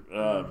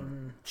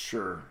 matchup.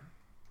 Sure.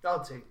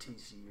 I'll take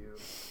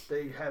TCU.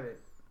 They haven't.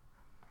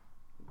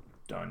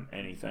 Done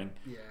anything.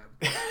 Yeah.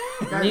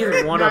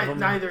 Neither one of them.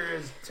 Neither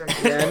is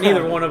Texas. Yeah,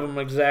 neither one of them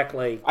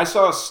exactly I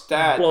saw a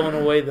stat. blowing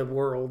away the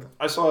world.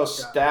 I saw a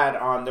stat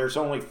on there's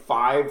only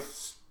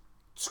 5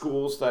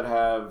 schools that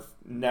have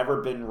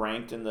never been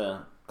ranked in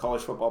the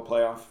college football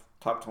playoff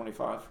top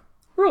 25.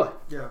 Really?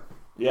 Yeah.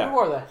 Yeah. Who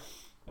are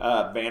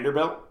they?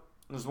 Vanderbilt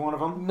is one of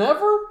them.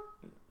 Never?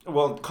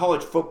 Well,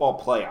 college football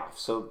playoff.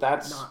 So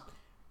that's Not.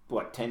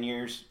 what, 10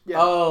 years? Yeah.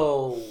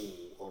 Oh,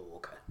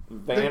 okay.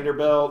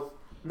 Vanderbilt,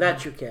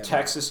 That's your cat.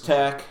 Texas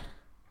Tech,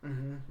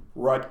 Mm-hmm.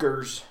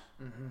 Rutgers.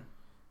 Mm-hmm.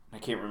 I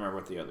can't remember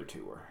what the other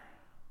 2 were.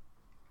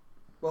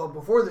 Well,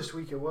 before this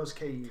week, it was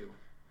KU.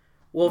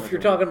 Well, if you're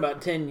talking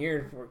about 10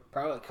 years, we're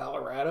probably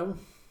Colorado.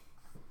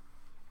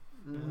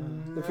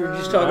 If you're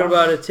just talking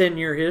about a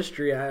 10-year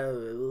history,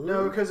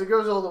 No, because it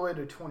goes all the way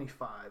to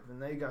 25,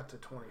 and they got to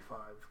 25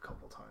 a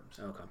couple times.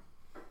 Okay.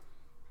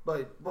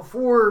 But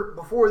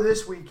before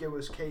this week, it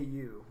was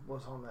KU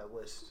was on that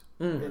list,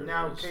 Mm. and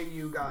now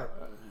KU got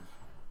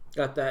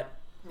Got that.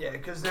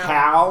 because now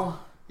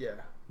Cal, yeah.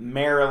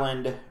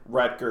 Maryland,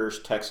 Rutgers,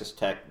 Texas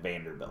Tech,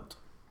 Vanderbilt.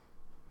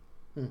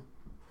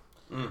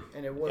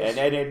 And it was And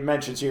it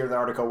mentions here in the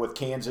article with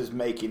Kansas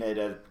making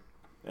it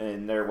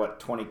and they're what,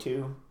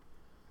 22?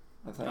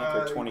 I think,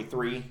 or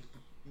 23.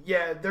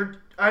 yeah.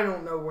 I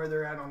don't know where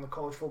they're at on the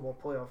college football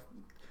playoff.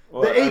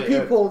 Well, The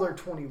AP poll, they're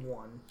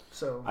 21.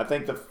 So I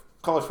think the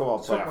college football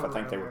playoff, Somewhere I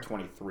think they around were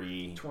there.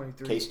 23.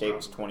 23, K-State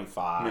was probably.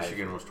 25.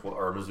 Michigan was 12,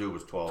 or Mizzou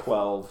was 12.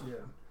 12. yeah,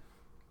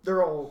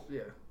 they're all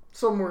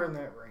somewhere in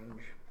that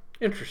range.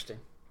 Interesting.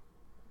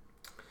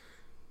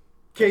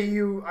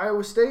 KU,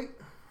 Iowa State.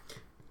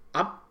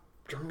 I'm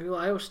going to go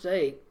Iowa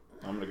State.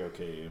 I'm going to go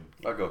KU.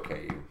 I'll go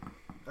KU.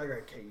 I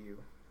got KU.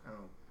 I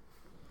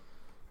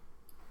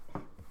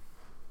don't.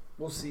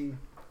 We'll see.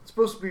 It's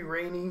supposed to be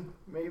rainy,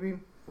 maybe.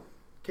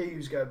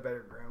 KU's got a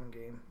better ground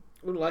game.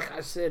 Like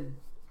I said,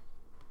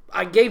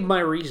 I gave my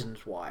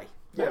reasons why.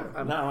 Yeah.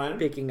 I'm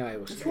picking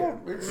Iowa State.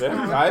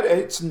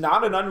 It's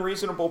not an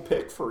unreasonable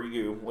pick for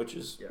you, which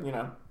is,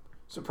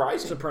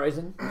 surprising.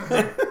 Surprising.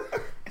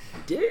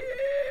 Dick.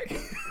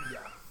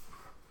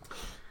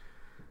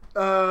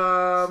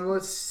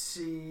 Let's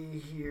see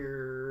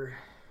here.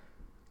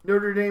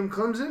 Notre Dame,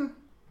 Clemson.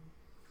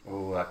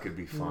 Oh, that could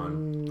be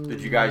fun.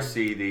 Did you guys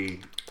see the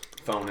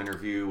phone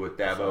interview with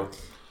Dabo?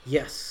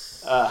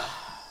 Yes.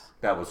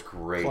 That was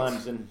great.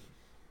 Clemson.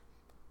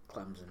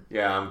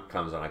 Yeah, I'm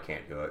Clemson. I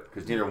can't do it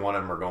because neither one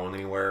of them are going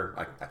anywhere.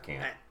 I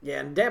can't. Yeah,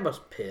 and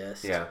Dabo's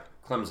pissed. Yeah,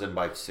 Clemson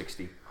by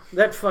 60.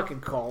 That fucking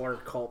caller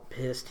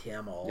pissed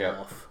him off.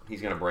 Yeah, he's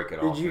gonna break it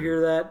off. Did you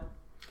hear that?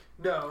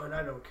 No, and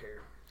I don't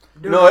care.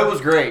 No, it was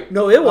great.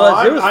 No, it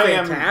was. It was I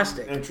am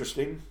fantastic.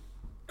 Interesting.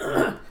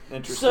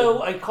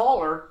 So a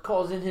caller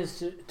calls in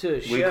to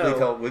a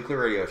show, weekly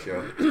radio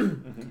show,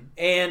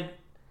 and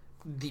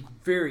the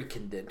very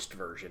condensed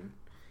version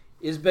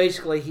is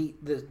basically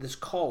this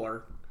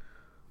caller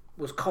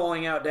was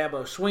calling out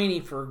Dabo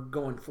Swinney for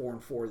going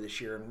 4-4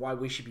 this year and why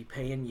we should be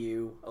paying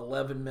you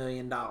 $11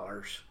 million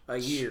a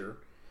year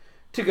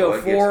to go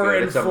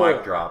 4-4. It's a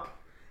mic drop.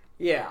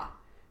 Yeah,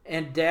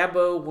 and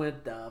Dabo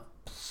went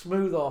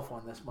smooth off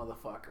on this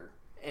motherfucker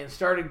and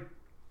started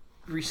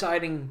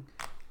reciting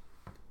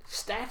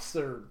stats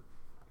that are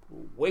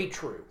way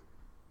true.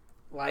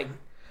 Like,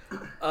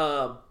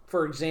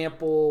 for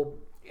example,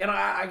 and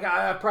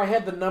I probably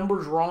had the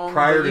numbers wrong.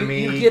 Prior to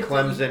me,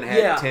 Clemson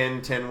had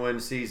 10 10-win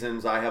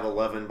seasons. I have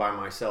 11 by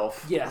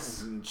myself.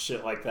 Yes. And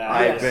shit like that.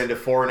 I've been to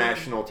 4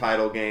 national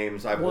title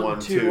games. I've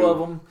won 2 of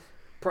them.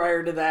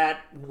 Prior to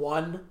that,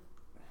 1.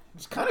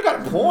 It's kind of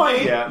got a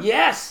point. Yeah.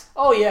 Yes.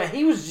 Oh, yeah.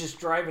 He was just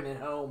driving it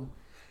home.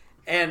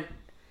 And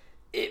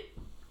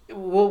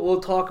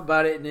we'll talk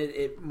about it, and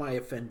it might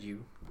offend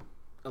you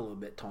a little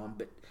bit, Tom,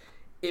 but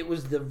it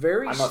was the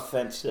very... I'm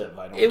offensive.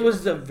 It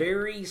was the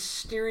very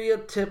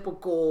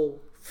stereotypical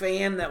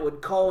fan that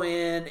would call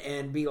in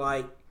and be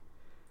like,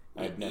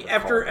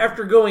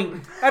 after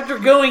going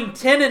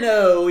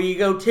 10-0, you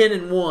go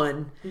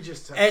 10-1. He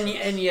just and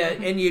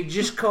you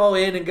just call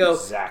in and go,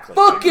 exactly.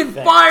 Fucking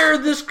fire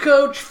this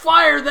coach,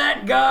 fire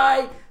that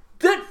guy.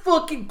 That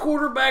fucking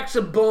quarterback's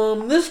a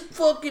bum. This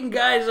fucking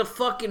guy's a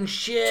fucking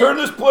shit. Turn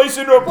this place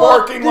into a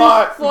parking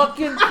lot.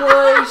 Fucking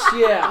place,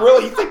 yeah.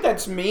 Really, you think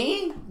that's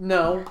me?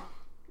 No.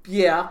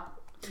 Yeah.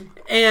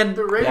 And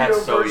the radio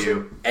That's so version.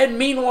 you. And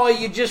meanwhile,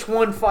 you just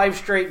won 5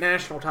 straight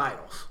national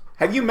titles.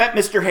 Have you met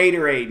Mr.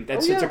 Haterade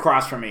that sits yeah.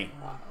 across from me?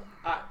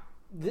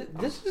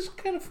 This is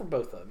kind of for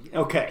both of you.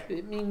 Okay.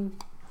 I mean,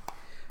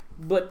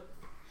 but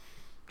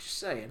Just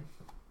saying.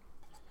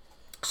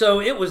 So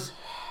it was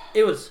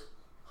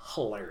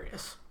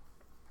hilarious.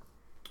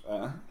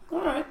 All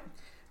right.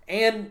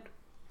 And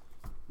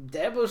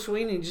Dabo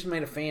Swinney just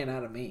made a fan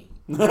out of me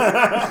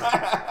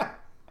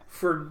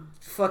for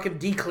fucking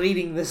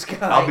decleating this guy.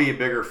 I'll be a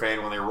bigger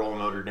fan when they roll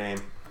Notre Dame.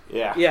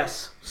 Yeah.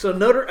 Yes. So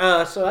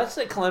so I'd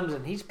say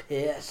Clemson. He's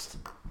pissed.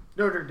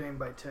 Notre Dame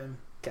by 10.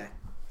 Okay.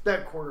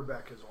 That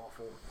quarterback is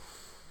awful.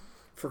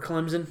 For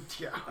Clemson?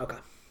 Yeah. Okay.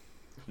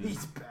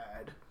 He's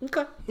bad.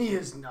 Okay. He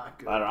is not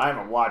good. I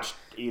haven't watched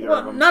either of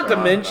Well, them. not so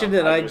to mention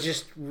that I just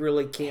just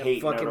really can't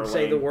hate fucking Notre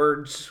say the Dame.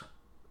 words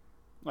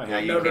Yeah,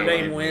 you Notre can't Dame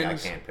hit me. I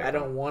wins. can't pick I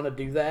them. don't want to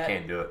do that.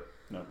 Can't do it.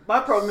 My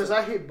problem is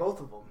I hate both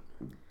of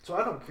them. So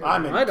I don't care.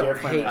 I'm I don't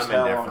indifferent hate- as I'm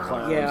hell on indifferent.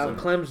 Clemson.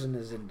 Yeah, Clemson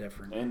is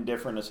indifferent.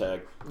 Indifferent as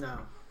heck. No.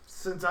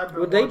 Since I've been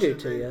What'd they watching do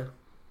to you?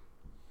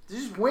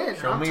 Just win.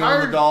 Show I'm me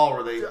tired. on the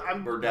doll where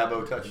I'm-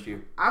 Dabo touched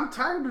you. I'm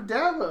tired of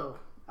Dabo.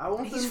 I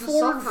want He's them to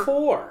 4-4.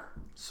 suffer.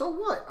 So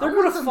what? They're I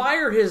going want to them-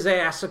 fire his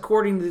ass,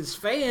 according to this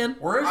fan.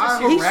 Where is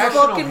I'm- this He's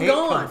irrational fucking hate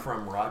gone. come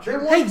from, Roger? They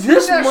won Hey, 2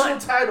 this national might-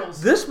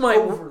 titles. This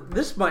over.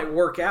 might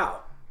work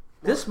out.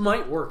 This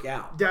might work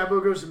out.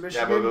 Dabo goes to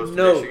Michigan. Dabo goes to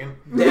No, Michigan.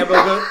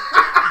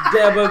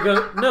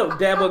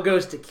 Dabo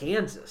goes to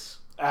Kansas.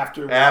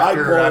 After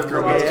After Leipold he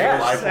was- gets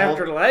Yes, Leipold.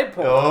 after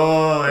Leipold.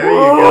 Oh, there you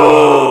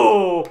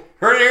go.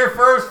 Heard it here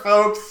first,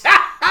 folks.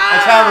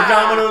 That's how the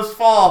dominoes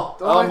fall.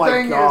 The Oh only my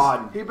thing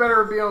God. is, he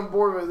better be on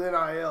board with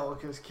NIL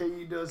because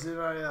KU does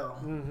NIL.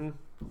 Mm-hmm.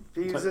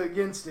 If he's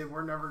against it,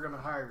 we're never going to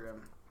hire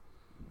him.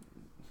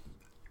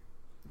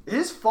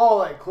 His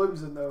fall at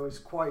Clemson, though, is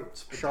quite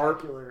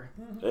spectacular.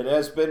 It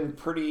has been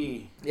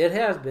pretty. It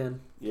has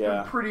been.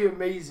 Yeah. Pretty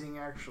amazing,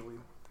 actually.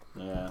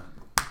 Yeah.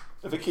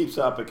 If it keeps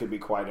up, it could be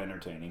quite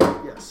entertaining.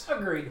 Yes.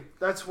 Agreed.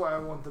 That's why I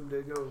want them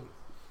to go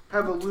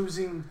have a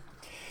losing.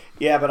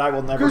 Yeah, but I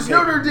will never. Because Pick,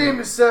 Notre Dame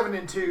is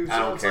 7-2. So I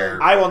don't it's care.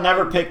 Like, I will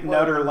never pick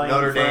Notre Dame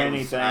Notre for Dame.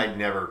 anything. I'd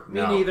never. Me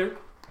no. neither.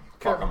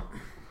 Fuck them.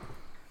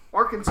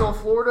 Arkansas,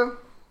 Florida.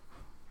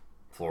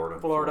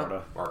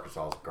 Florida.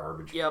 Arkansas is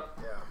garbage. Yep.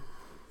 Yeah.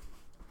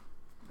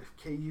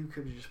 If KU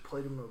could have just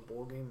played them in a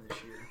bowl game this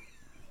year.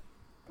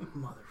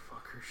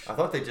 Motherfuckers. I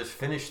thought they just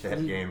finished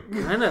that game.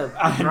 Kind of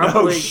I know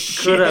probably could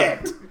shit.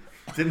 have.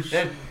 Didn't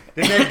that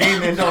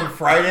game end on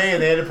Friday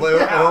and they had to play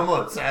Oklahoma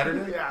on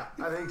Saturday? Yeah,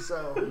 I think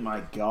so. Oh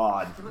my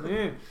God.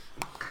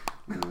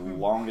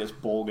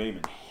 Longest bowl game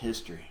in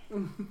history.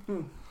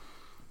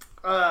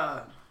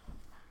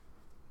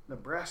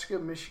 Nebraska,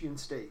 Michigan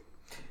State.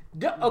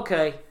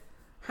 Okay,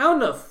 how in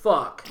the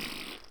fuck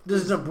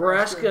does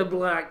Nebraska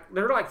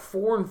they're like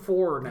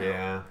 4-4 now?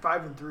 Yeah.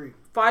 5-3.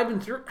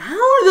 5-3. How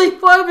are they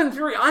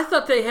 5-3? I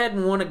thought they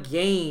hadn't won a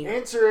game.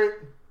 Answer it.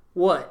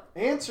 What?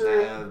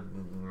 Answer it.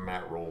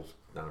 Matt Rule's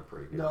done a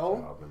pretty good No.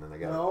 job, and then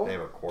they No.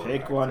 have a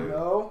quarterback. Pick one. too.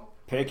 No.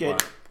 Pick it.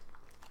 What?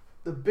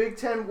 The Big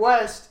Ten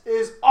West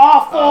is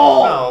awful.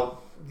 No,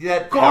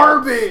 that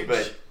Garbage.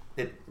 helps,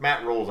 but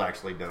Matt Rule's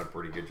actually done a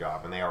pretty good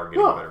job, and they are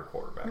getting No. better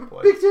quarterback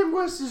play. Big Ten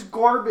West is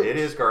garbage. It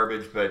is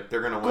garbage, but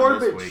they're going to win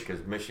Garbage. this week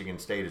because Michigan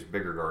State is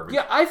bigger garbage.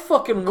 Yeah, I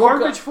fucking woke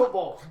Garbage up.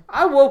 football.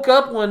 I woke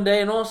up one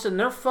day and all of a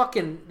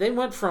sudden they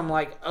went from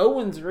like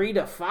 0-3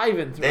 to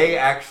 5-3. They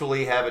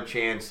actually have a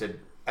chance at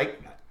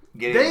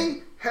getting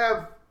They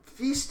have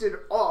feasted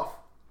off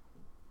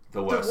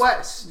the West. the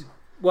West.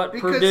 What,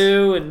 because-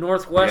 Purdue and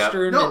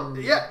Northwestern No, and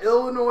yeah,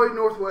 Illinois,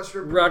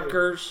 Northwestern, Purdue.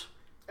 Rutgers.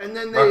 And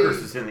then Rutgers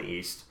is in the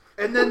East.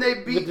 they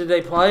But beat did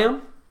they play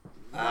them?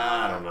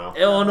 I don't know.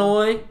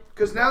 Illinois.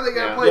 because now they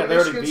got to Yeah. play Yeah, they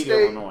already Michigan beat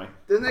State. Illinois.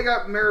 Then they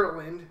got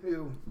Maryland,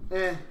 who,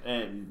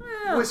 And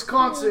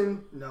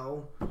Wisconsin,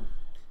 no,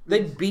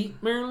 They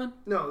beat Maryland?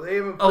 no, they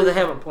haven't. Oh, Played they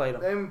haven't played They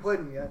them. haven't played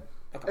them yet.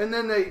 Okay. And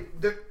then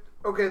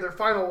their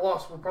final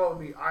loss will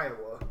probably be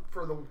Iowa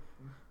for the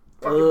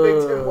fucking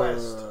Big Ten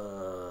West.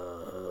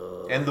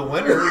 And the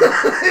winner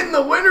In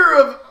the winner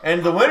of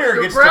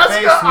gets to Nebraska,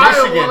 face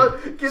Michigan. Iowa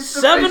gets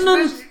to face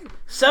Michigan.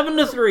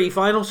 7-3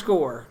 final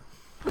score.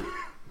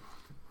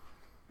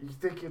 You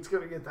think it's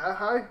gonna get that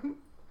high?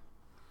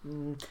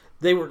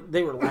 They were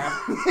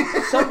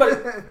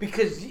laughing.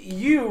 Because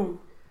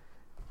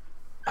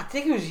I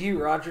think it was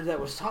you, Roger, that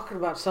was talking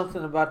about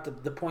something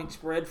about the point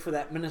spread for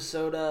that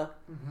Minnesota.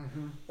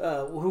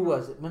 Who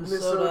was it?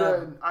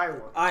 Minnesota and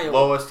Iowa.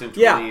 Lowest in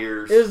 20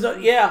 years. It was,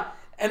 yeah.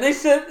 And they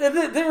said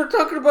they were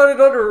talking about it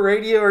on the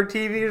radio or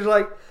TV. It was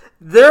like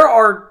there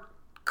are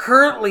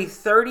currently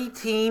 30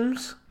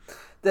 teams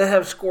that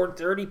have scored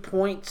 30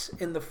 points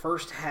in the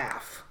first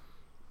half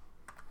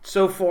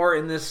so far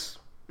in this,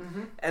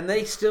 and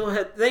they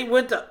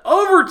went to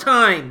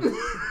overtime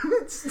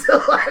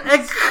Still,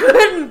 and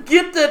couldn't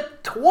get to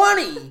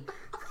 20.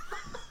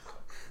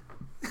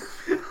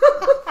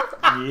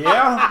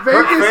 yeah.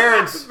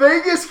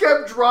 Vegas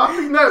kept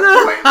dropping that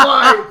point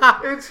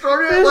line. It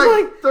started at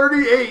like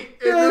 38,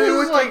 and then it There's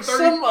went like to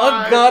some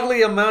 35.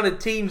 ungodly amount of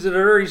teams that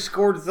had already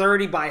scored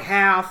 30 by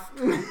half,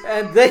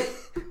 and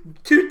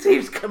two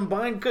teams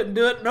combined couldn't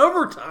do it in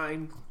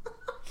overtime.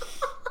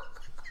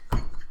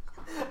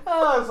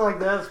 I was like,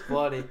 that's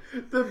funny.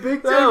 The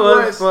Big That Ten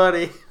was West.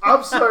 funny.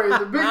 I'm sorry.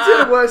 The Big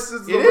Ten West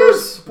is the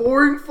most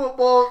boring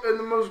football and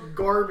the most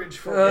garbage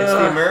football. It's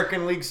the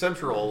American League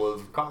Central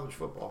of college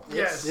football.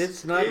 Yes,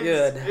 It's not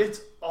good.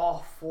 It's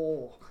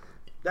awful.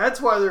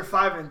 That's why they're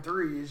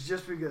 5-3. Is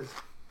just because.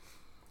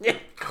 Yeah.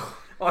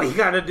 All you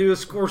got to do is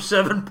score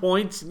 7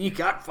 points and you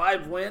got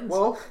 5 wins.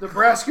 Well,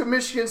 Nebraska,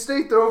 Michigan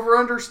State, the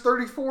over/under is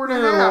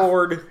 34.5. Oh,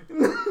 Lord.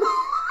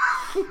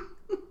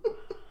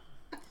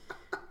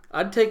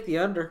 I'd take the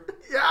under.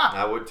 Yeah.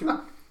 I would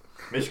too.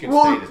 Michigan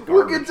State is garbage.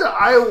 We'll get to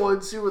Iowa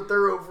and see what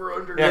their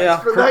over/under Yeah.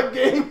 is for that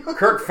game.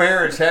 Kirk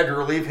Ferentz had to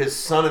relieve his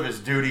son of his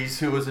duties,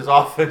 who was his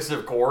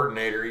offensive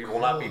coordinator. He will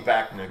not be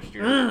back next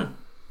year.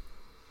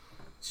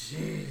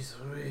 Jeez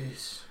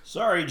Louise.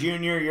 Sorry,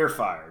 Junior, you're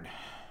fired.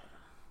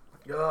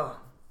 Ugh,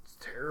 it's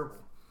terrible.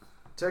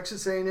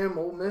 Texas A&M,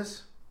 Ole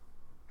Miss.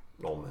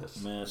 Ole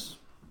Miss.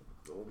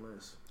 Ole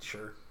Miss.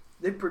 Sure.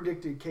 They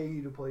predicted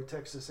KU to play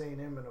Texas A&M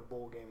in a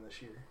bowl game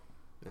this year.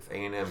 If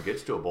A&M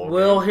gets to a bowl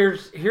Well, game.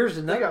 here's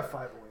They another. got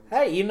 5 wins.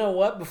 Hey, you know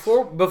what?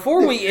 Before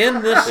we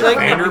end this Is segment,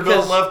 Vanderbilt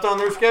because left on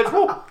their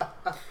schedule?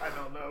 I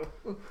don't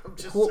know. I'm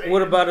just what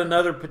saying. about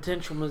another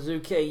potential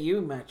Mizzou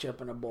KU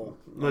matchup in a bowl?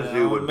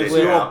 Mizzou would be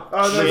Mizzou out.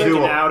 Oh,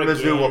 no,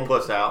 Mizzou will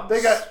puss out.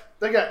 They got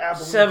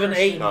Abilene. 7, 8.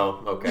 Christian.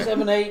 Oh, okay.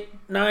 7, 8,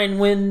 9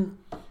 win.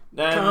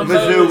 Then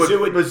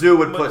Mizzou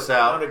would puss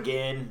out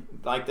again,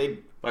 like they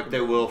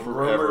will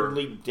forever.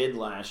 rumoredly did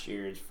last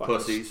year. It's fucking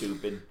Pussies.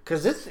 stupid.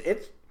 Because it's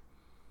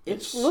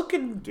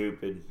looking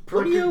Stupid.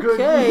 pretty Like a good-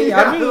 okay.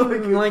 yeah, I mean,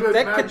 like a like good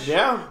that match. could.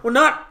 Yeah. Well,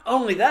 not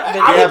only that, but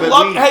Yeah, but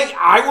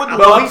I would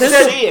Well, love he to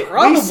said- see it.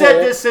 Probable. We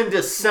said this in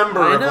December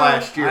I of know,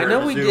 last year. I know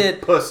and we Mizzou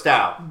did. Pussed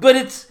out. but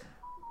it's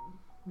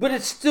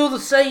still the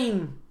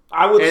same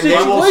I would And say they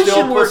will situation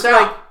still where it's puss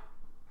like, out.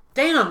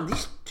 damn,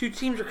 these two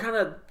teams are kind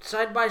of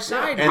side by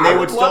side. And I they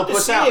would would love still to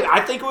puss see out. it. I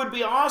think it would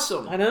be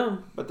awesome. I know.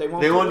 But they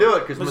won't. They won't do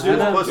it because Mizzou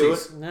Mizzou's won't do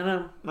pussies. I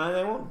know. No,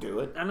 they won't do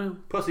it. I know.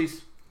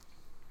 Pussies.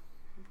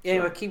 Yeah,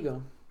 anyway, keep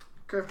going.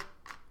 Okay.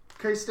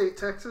 K-State,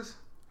 Texas.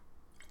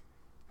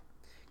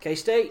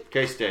 K-State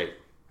K-State.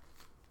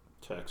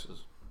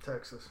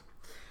 Texas.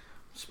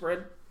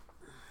 spread.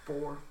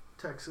 4,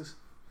 Texas.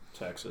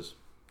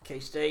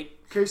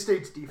 K-State.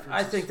 K-State's defense.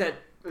 I think that.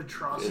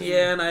 atrocity.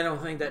 Yeah, and I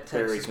don't think that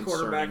Very Texas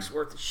quarterback's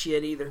concerning. worth a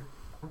shit either.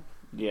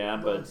 Yeah,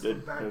 But but it's the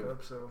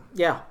backup, so.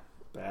 Yeah.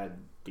 bad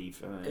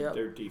defense. Yep.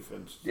 Their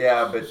defense.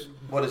 Yeah, but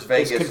what does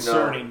Vegas know?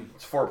 concerning.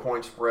 It's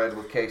 4-point spread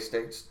with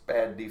K-State's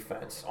bad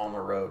defense on the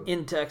road.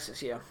 In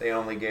Texas, yeah. They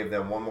only gave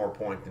them one more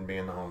point than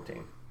being the home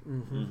team.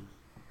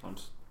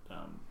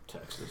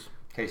 Texas.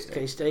 K-State.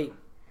 K-State.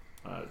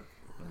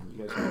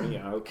 You guys know me.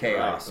 I hope you're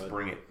Chaos. right,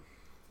 Bring it.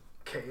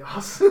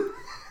 Chaos.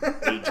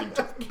 but Agent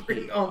of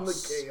Bring Chaos. on the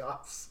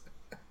chaos.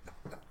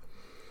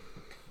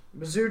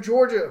 Mizzou,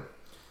 Georgia.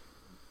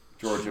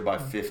 Georgia by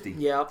 50.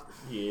 Yep.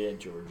 Yeah,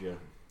 Georgia.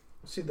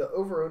 See, the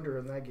over-under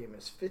in that game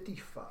is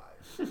 55.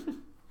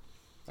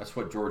 That's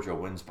what Georgia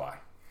wins by.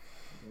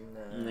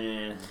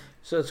 Nah.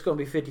 So it's going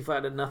to be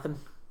 55 to nothing.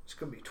 It's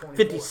going to be 24.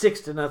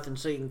 56 to nothing,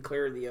 so you can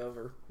clear the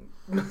over.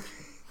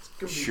 It's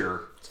gonna be,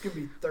 Sure. It's going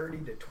to be 30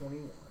 to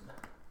 21.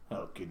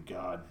 Oh, good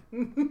God.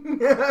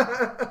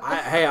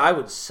 I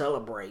would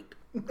celebrate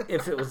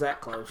if it was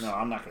that close. No,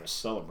 I'm not going to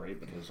celebrate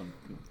because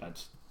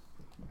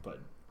but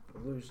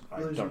Lose I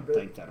your don't bet.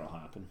 think that'll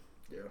happen.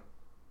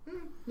 Yeah.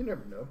 You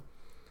never know.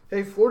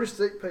 Hey, Florida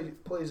State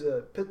plays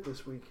Pitt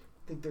this week.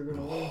 Think they're going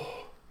to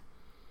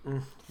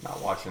win?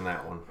 Not watching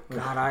that one.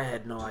 God, I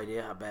had no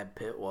idea how bad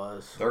Pitt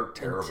was. They're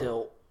terrible.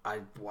 Until I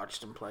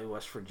watched them play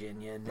West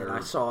Virginia, and then I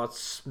They're- saw a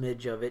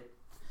smidge of it.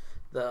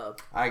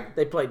 I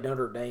They played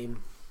Notre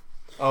Dame.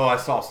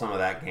 saw some of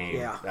that game.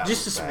 Yeah, That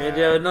just a was smidge,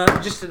 bad.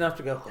 not just enough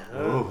to go.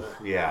 Ooh,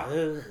 yeah.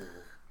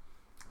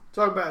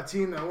 Talk about a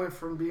team that went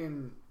from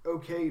being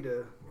okay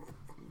to...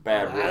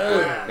 Bad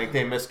real. Think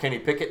they missed Kenny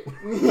Pickett?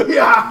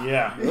 Yeah.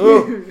 Yeah.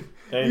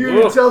 Hey, You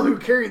look, can tell who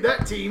carried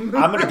that team.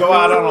 I'm going to go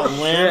out on a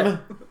limb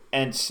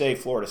and say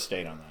Florida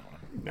State on that one.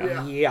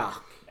 Yeah. Yeah.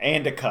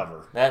 And a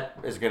cover. That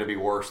is going to be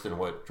worse than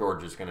what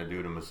Georgia's going to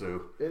do to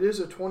Mizzou. It is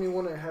a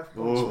 21.5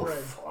 point Ooh, spread.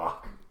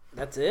 fuck.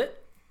 That's it?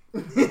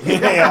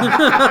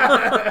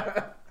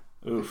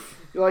 Oof.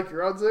 You like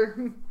your odds there?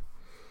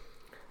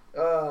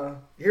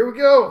 Here we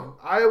go.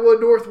 Iowa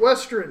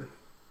Northwestern.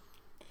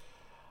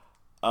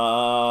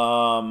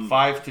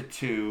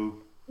 5-2.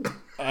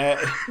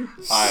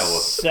 Iowa.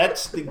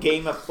 Sets the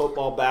game of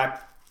football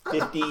back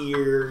 50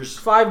 years.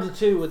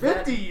 5-2 with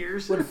 50 that.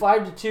 years. Would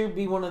 5-2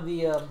 be one of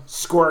the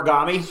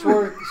Scoregami.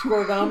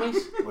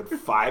 scoregamis? Would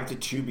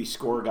 5-2 be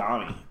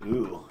scoregami?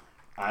 Ooh.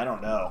 I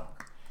don't know.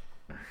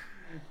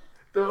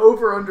 The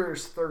over-under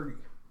is 30.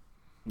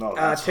 No,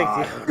 that's Take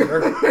high. the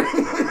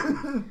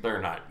under.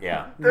 They're not,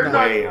 yeah. They're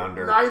way not,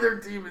 under. Neither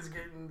team is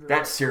getting...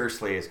 That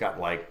seriously has got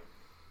like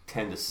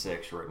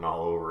 10-6 written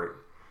all over it.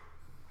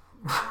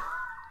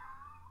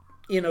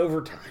 In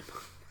overtime.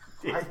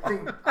 I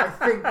think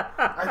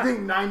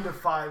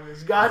 9-5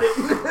 has got it.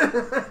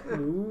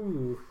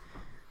 Ooh.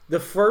 The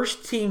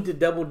first team to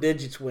double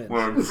digits wins.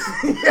 Wins.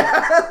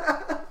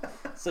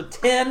 So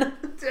 10.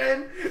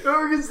 10.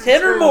 Whoever gets the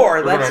 10 or more.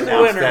 We're That's going the to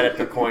announce winner. that at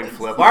the coin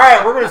flip. All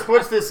right, we're going to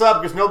switch this up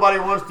because nobody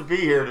wants to be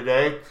here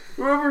today.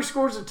 Whoever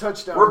scores a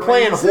touchdown. We're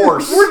playing wins.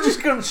 horse. We're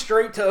just going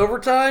straight to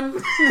overtime.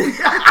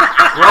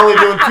 We're only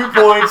doing 2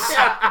 points.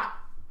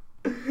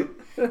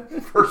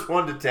 First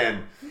 1 to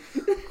 10.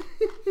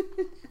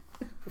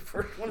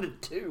 First 1 to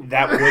 2.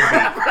 That would be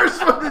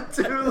First 1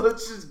 to 2.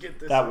 Let's just get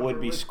this. that over would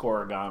be with.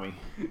 scoregami.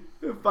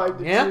 5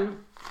 to Yeah. 2.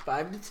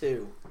 5 to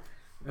 2.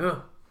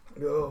 Ugh.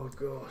 Oh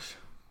gosh,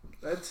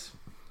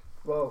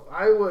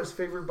 Iowa's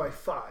favored by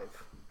 5,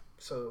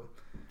 so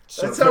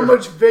that's how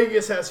much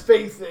Vegas has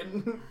faith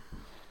in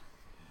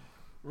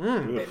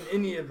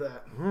any of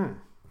that.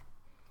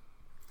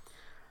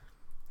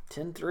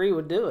 10-3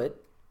 would do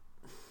it.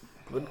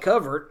 Would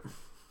cover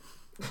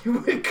it.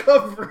 We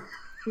cover.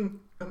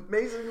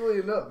 Amazingly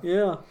enough,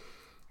 Yeah.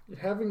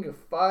 having a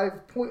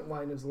 5-point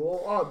line is a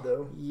little odd,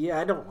 though.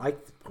 Yeah, I don't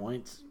like the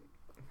points.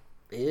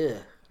 Yeah.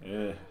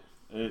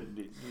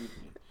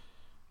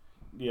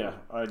 Yeah,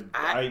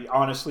 I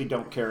honestly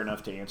don't care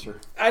enough to answer.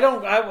 I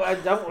don't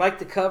like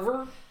the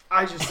cover,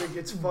 I just think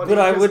it's funny. but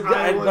I because would. But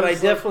I Iowa's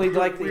definitely the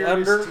like the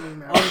weirdest under.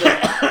 team On out.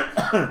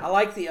 the, I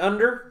like the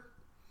under,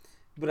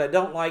 but I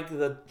don't like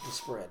the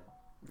spread.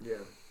 Yeah.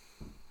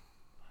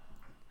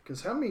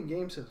 Because how many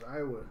games has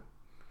Iowa?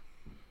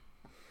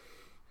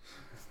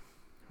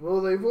 Well,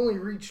 they've only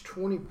reached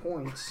 20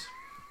 points.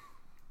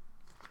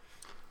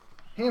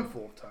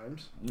 Handful of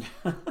times.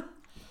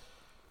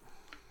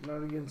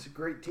 Not against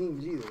great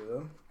teams either,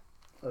 though.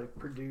 Like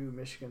Purdue,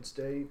 Michigan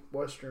State,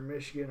 Western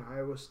Michigan,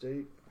 Iowa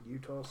State,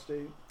 Utah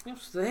State. Yeah,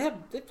 so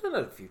they've done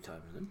it a few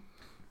times. Then.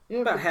 Yeah,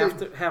 About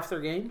but half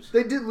their games.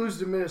 they did lose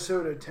to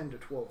Minnesota 10-12,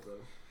 though.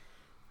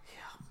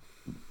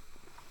 Yeah.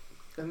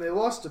 And they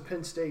lost to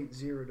Penn State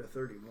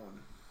 0-31.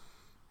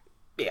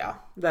 Yeah,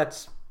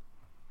 that's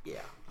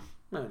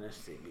not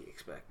necessarily to be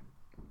expected.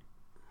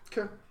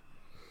 Okay.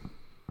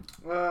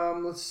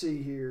 Let's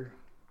see here.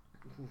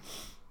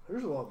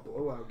 There's a lot of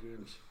blowout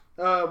games.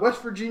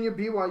 West Virginia,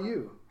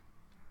 BYU.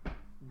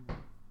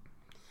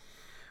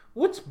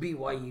 What's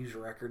BYU's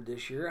record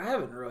this year? I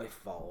haven't really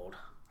followed.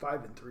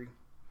 5-3,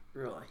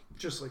 Really,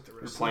 just like the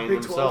rest. They're of playing the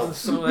Big 12. themselves.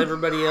 so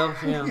everybody else,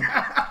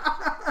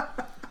 yeah.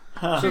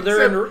 So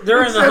they're in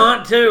the Except-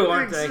 hunt too,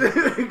 aren't they?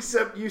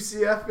 Except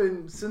UCF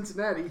and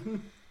Cincinnati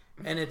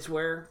And it's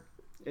where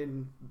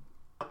and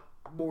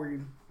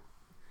Morgan.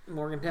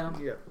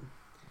 Morgantown. Yeah.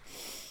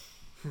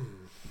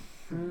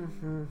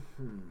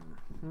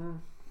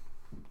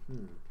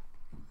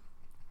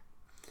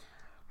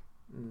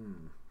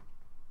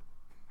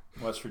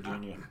 West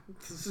Virginia.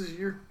 This is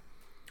your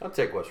I'll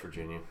take West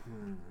Virginia.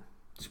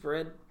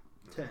 Spread.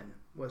 10.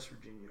 West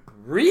Virginia.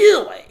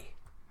 Really?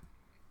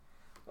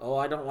 Oh,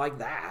 I don't like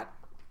that.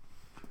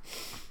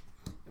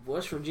 If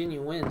West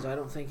Virginia wins, I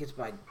don't think it's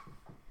by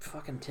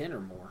fucking 10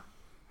 or more.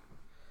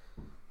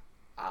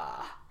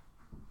 I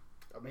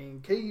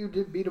mean, KU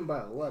did beat them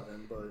by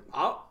 11, but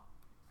I'll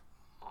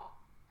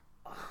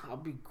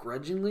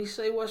begrudgingly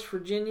say West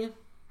Virginia,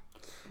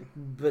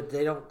 but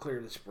they don't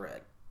clear the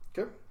spread.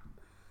 okay.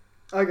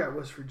 I got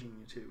West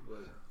Virginia too,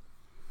 but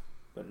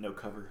But no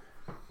cover.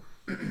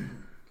 I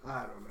don't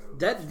know.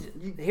 That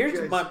You here's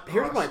guys my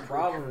possibly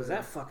problem is could.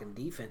 that fucking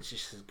defense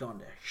just has gone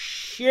to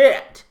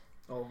shit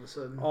All of a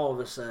sudden, all of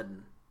a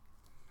sudden.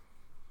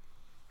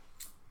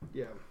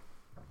 yeah.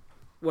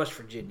 West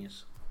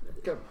Virginia's.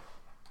 Okay.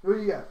 What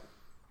do you got?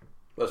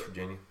 West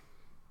Virginia.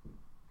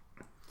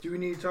 Do we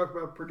need to talk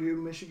about Purdue,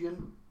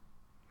 Michigan?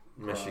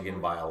 Michigan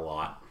by a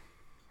lot.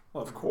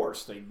 Well, of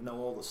course, they know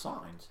all the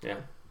signs. Yeah.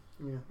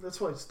 Yeah, that's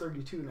why it's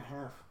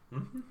 32.5.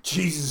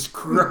 Jesus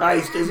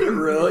Christ, is it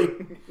really?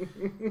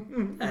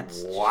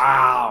 That's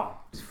Wow.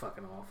 it's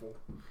fucking awful.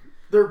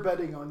 They're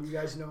betting on you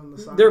guys knowing the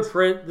signs.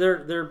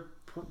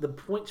 The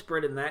point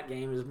spread in that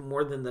game is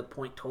more than the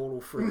point total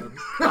for the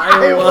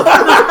Iowa.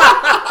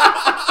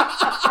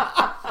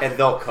 And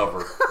they'll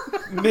cover.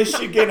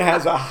 Michigan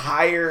has a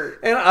higher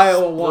And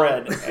Iowa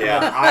won. spread.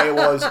 Yeah. And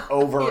Iowa's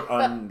over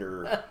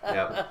under.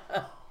 Yep.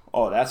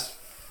 Oh, that's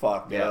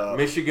fucked Yeah. up.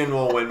 Michigan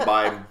will win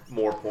by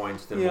more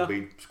points than Yeah. will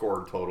be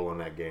scored total in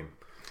that game.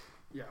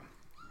 Yeah.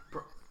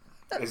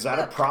 Is that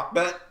a prop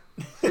bet?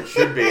 It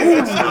should be.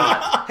 If it's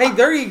not. Hey,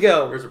 there you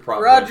go. There's a prop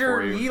bet Roger,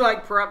 for you. you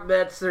like prop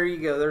bets. There you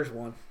go. There's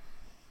one.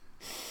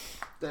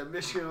 That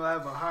Michigan will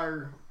have a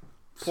higher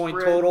Point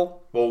spread.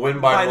 total. Will win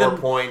by By more them-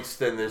 points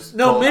than this.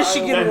 No, total-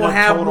 Michigan Than will the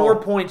have total. more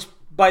points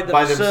by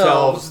by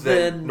themselves,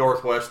 than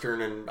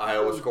Northwestern and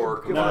Iowa score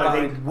No,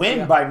 combined. they win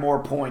Yeah. by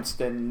more points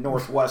than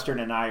Northwestern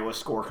and Iowa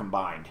score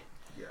combined.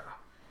 Yeah.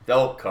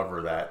 They'll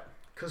cover that.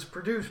 Because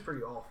Purdue's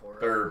pretty awful,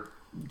 right? They're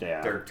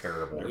Yeah.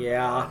 terrible.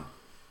 Yeah.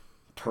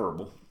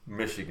 Terrible.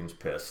 Michigan's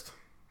pissed.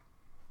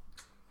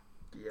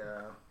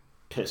 Yeah.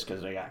 Pissed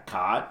because they got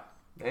caught.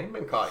 They ain't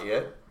been caught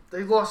yet.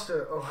 They lost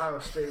to Ohio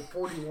State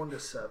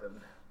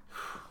 41-7.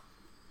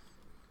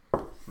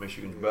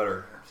 Michigan's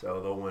better, so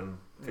they'll win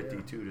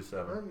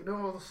 52-7. Well, you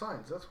know all the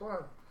signs. That's why.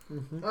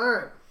 All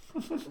right.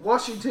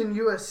 Washington,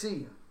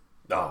 USC.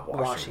 Oh,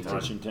 Washington.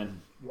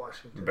 Washington.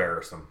 Washington.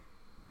 Embarrass them.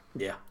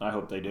 Yeah. I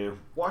hope they do.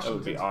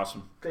 Washington's That would be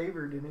awesome.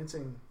 favored, and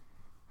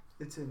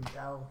it's in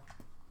Cal.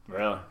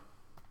 Really?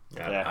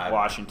 Yeah,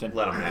 Washington.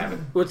 Let them have it.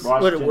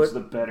 Washington's the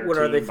better what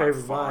team are they by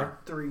favored far.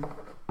 by? 3.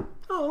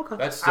 Oh, okay.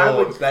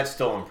 That's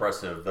still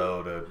impressive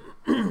though.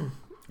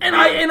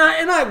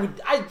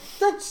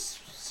 That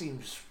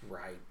seems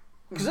right.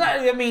 Because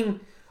I mean,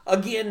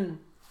 again,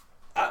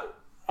 I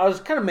was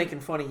kind of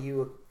making fun of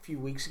you a few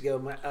weeks ago,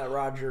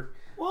 Roger,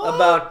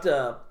 about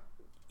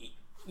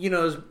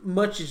as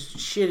much as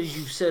shit as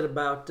you said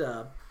about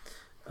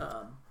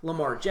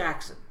Lamar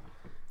Jackson.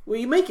 Well,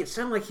 you make it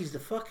sound like he's the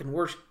fucking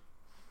worst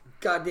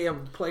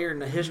goddamn player in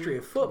the history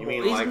of football.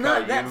 mean He's like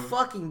not that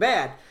fucking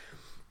bad.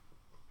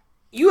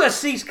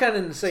 USC's kind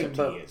of in the same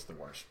boat. He is the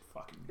worst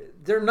fucking.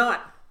 They're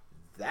not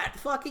that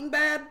fucking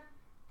bad,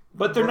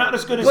 But they're not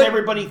as good as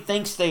everybody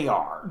thinks they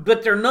are.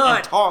 but they're not.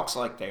 And talks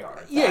like they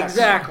are. Yeah,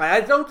 exactly.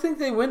 I don't think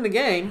they win the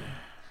game,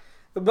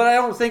 but I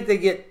don't think they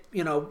get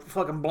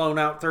fucking blown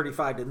out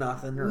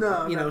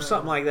 35-0 or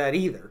something like that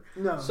either.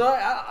 No. So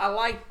I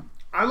like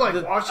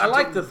Washington. I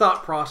like the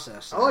thought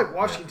process. I like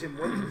Washington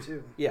winning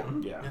too. Yeah.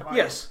 Yeah.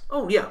 Yes.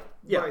 Oh yeah.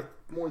 Yeah. By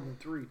more than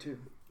 3 too.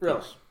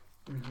 Really.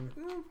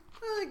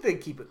 I think they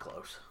keep it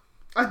close.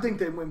 I think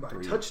they win by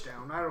a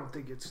touchdown. I don't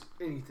think it's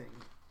anything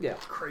Yeah.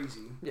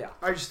 crazy. Yeah.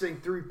 I just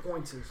think 3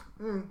 points is.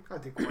 I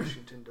think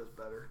Washington does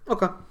better.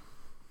 Okay.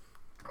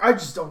 I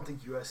just don't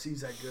think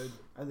USC's that good.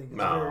 I think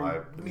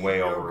it's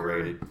way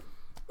overrated.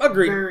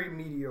 Agreed. Very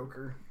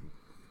mediocre.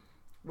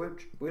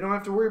 Which we don't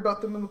have to worry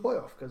about them in the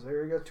playoff because they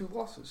already got 2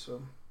 losses.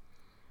 So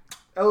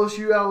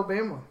LSU,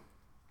 Alabama.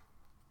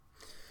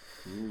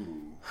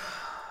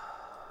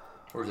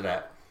 Where's it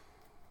at?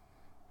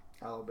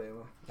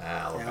 Alabama.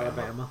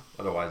 Alabama.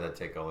 Otherwise, I'd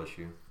take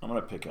LSU. I'm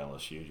going to pick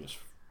LSU just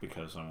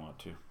because I want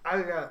to. I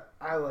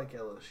like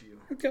LSU.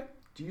 Okay.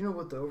 Do you know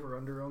what the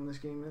over/under on this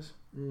game is?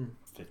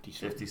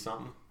 50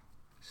 something.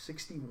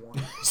 61.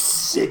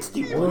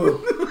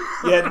 61.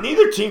 Yeah,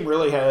 neither team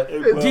really had.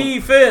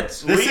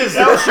 Defense. This is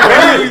Defense.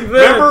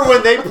 remember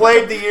when they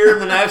played the year in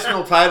the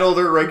national title?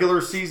 Their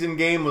regular season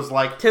game was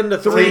like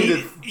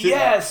 10-3.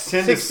 Yes.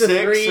 10 to 6 to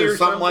 6 3 or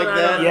something like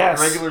that. Yes.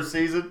 Regular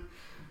season.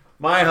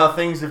 My, how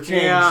things have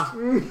changed. Yeah.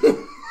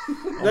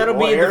 That'll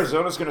Boy, be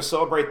Arizona's going to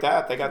celebrate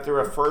that. They got through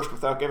a first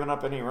without giving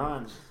up any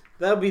runs.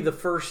 that'll be the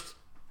first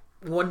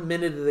 1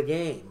 minute of the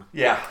game.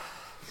 Yeah.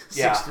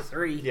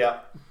 6-3. Yeah.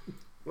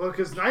 Well,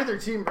 because neither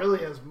team really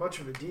has much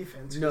of a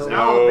defense. No. Because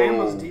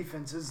Alabama's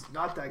defense is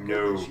not that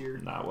good this year.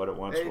 Not what it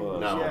once And,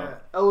 was. No. Yeah,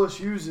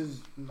 LSU's is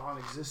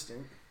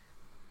non-existent.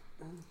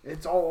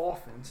 It's all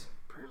offense.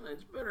 Apparently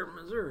it's better than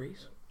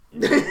Missouri's.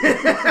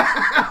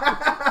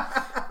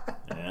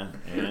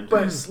 And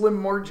By a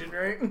slim margin,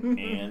 right?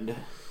 and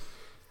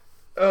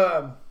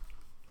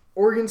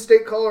Oregon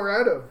State,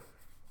 Colorado.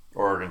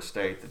 Oregon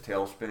State, the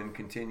tailspin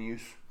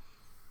continues.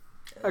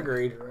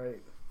 Agreed.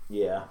 Right.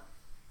 yeah.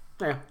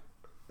 Yeah.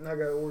 And I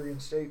got Oregon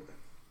State.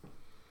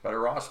 Better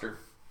roster.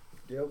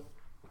 Yep.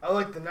 I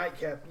like the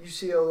nightcap.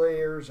 UCLA,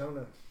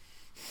 Arizona.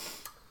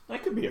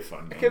 That could be a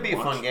fun game. It could be to a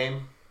watch. fun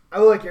game. I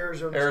like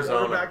Arizona's Arizona.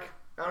 quarterback.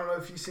 I don't know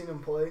if you've seen him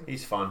play.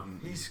 He's fun.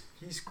 He's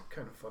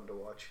kind of fun to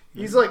watch.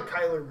 He's like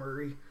Kyler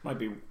Murray. Might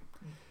be.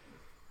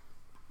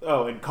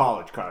 Oh, in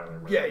college,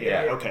 Kyler. Yeah,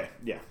 yeah, yeah. Okay,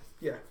 yeah.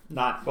 Yeah.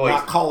 Not Well,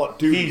 not Call of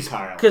Duty, he's-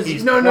 Kyle. Because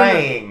He's No.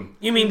 playing.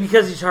 You mean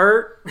because he's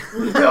hurt?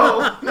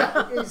 No,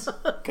 he's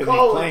Because he's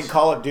college. playing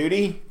Call of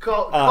Duty.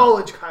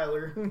 College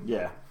Kyler.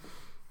 Yeah.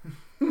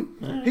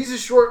 He's a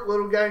short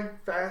little guy,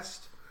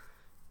 fast,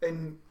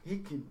 and he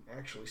can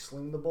actually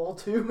sling the ball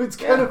too. It's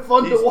kind of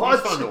fun to He's watch.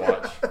 fun to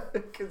watch.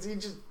 Because he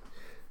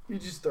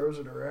just throws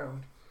it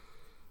around.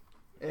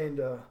 And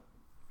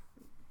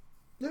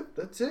yep,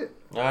 that's it.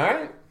 All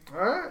right. All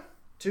right,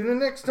 tune in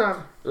next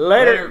time.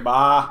 Later.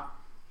 Bye.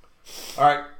 All right.